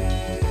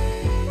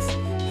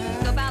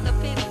 About the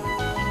people.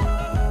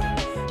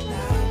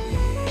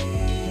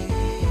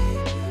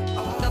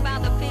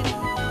 About the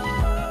people.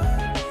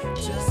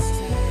 Just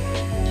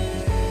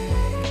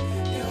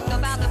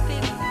about the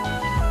people.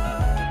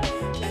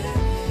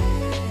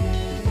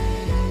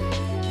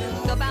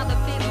 About the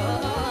people.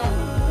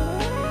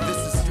 This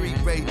is street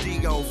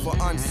radio for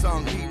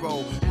unsung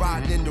hero.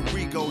 Riding in the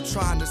Rego,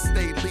 trying to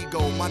stay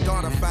legal. My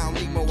daughter found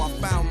Nemo, I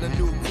found a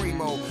new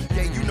primo.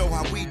 Yeah, you know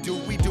how we do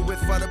it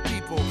for the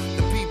people.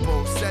 The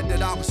people said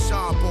that I was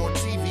sharp on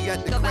TV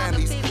at the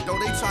Grammys. Though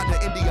they tried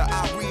to India,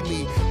 I read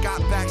me.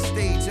 Got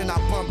backstage and I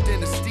bumped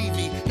into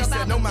Stevie. He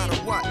said no matter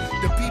what,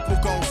 the people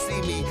gon'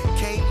 see me.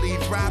 Can't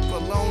leave rap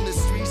alone, the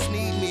streets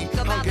need me.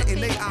 Hunger in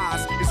their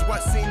eyes is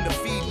what seemed to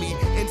feed me.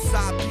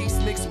 Inside peace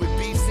mixed with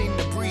beef seemed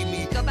to breed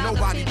me.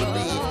 Nobody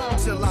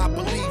believed till I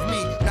believe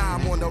me. Now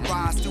I'm on the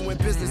rise, doing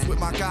business with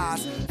my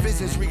guys.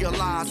 Visions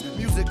realized,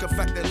 music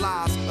affecting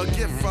lives. A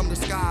gift from the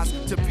skies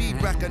to be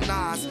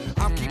recognized.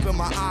 I'm keeping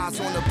my eyes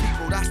on the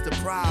people, that's the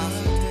prize.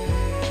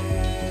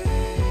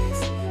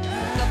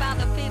 About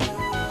the people.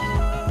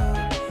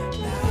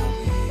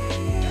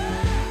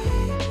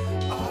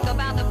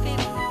 About the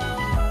people.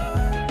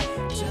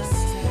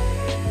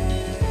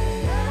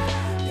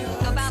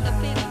 About the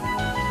people.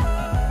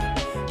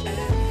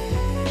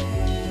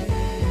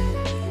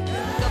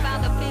 About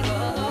the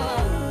people.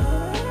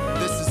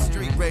 This is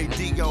street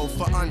radio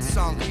for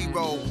unsung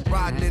hero.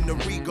 Riding in the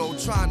Rego,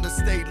 trying to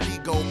stay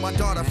legal. My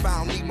daughter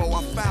found Nemo,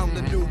 I found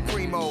a new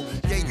primo.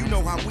 Yeah, you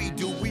know how we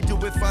do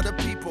it for the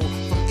people.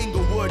 From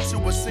Inglewood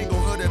to a single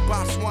hood in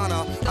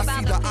Botswana. I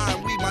see the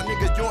iron weed, my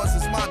nigga, yours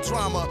is my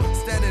drama.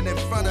 Standing in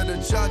front of the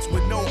judge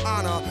with no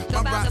honor.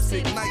 My raps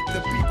ignite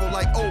the people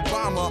like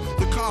Obama.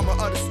 The karma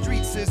of the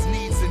streets is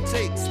needs and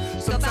takes.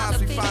 Sometimes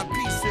we find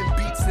peace in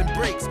beats and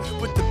breaks.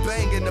 Put the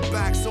bang in the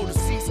back so the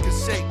seats can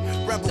shake.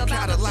 Rebel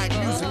Cadillac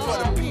music for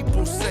the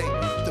people's sake.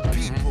 The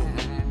people.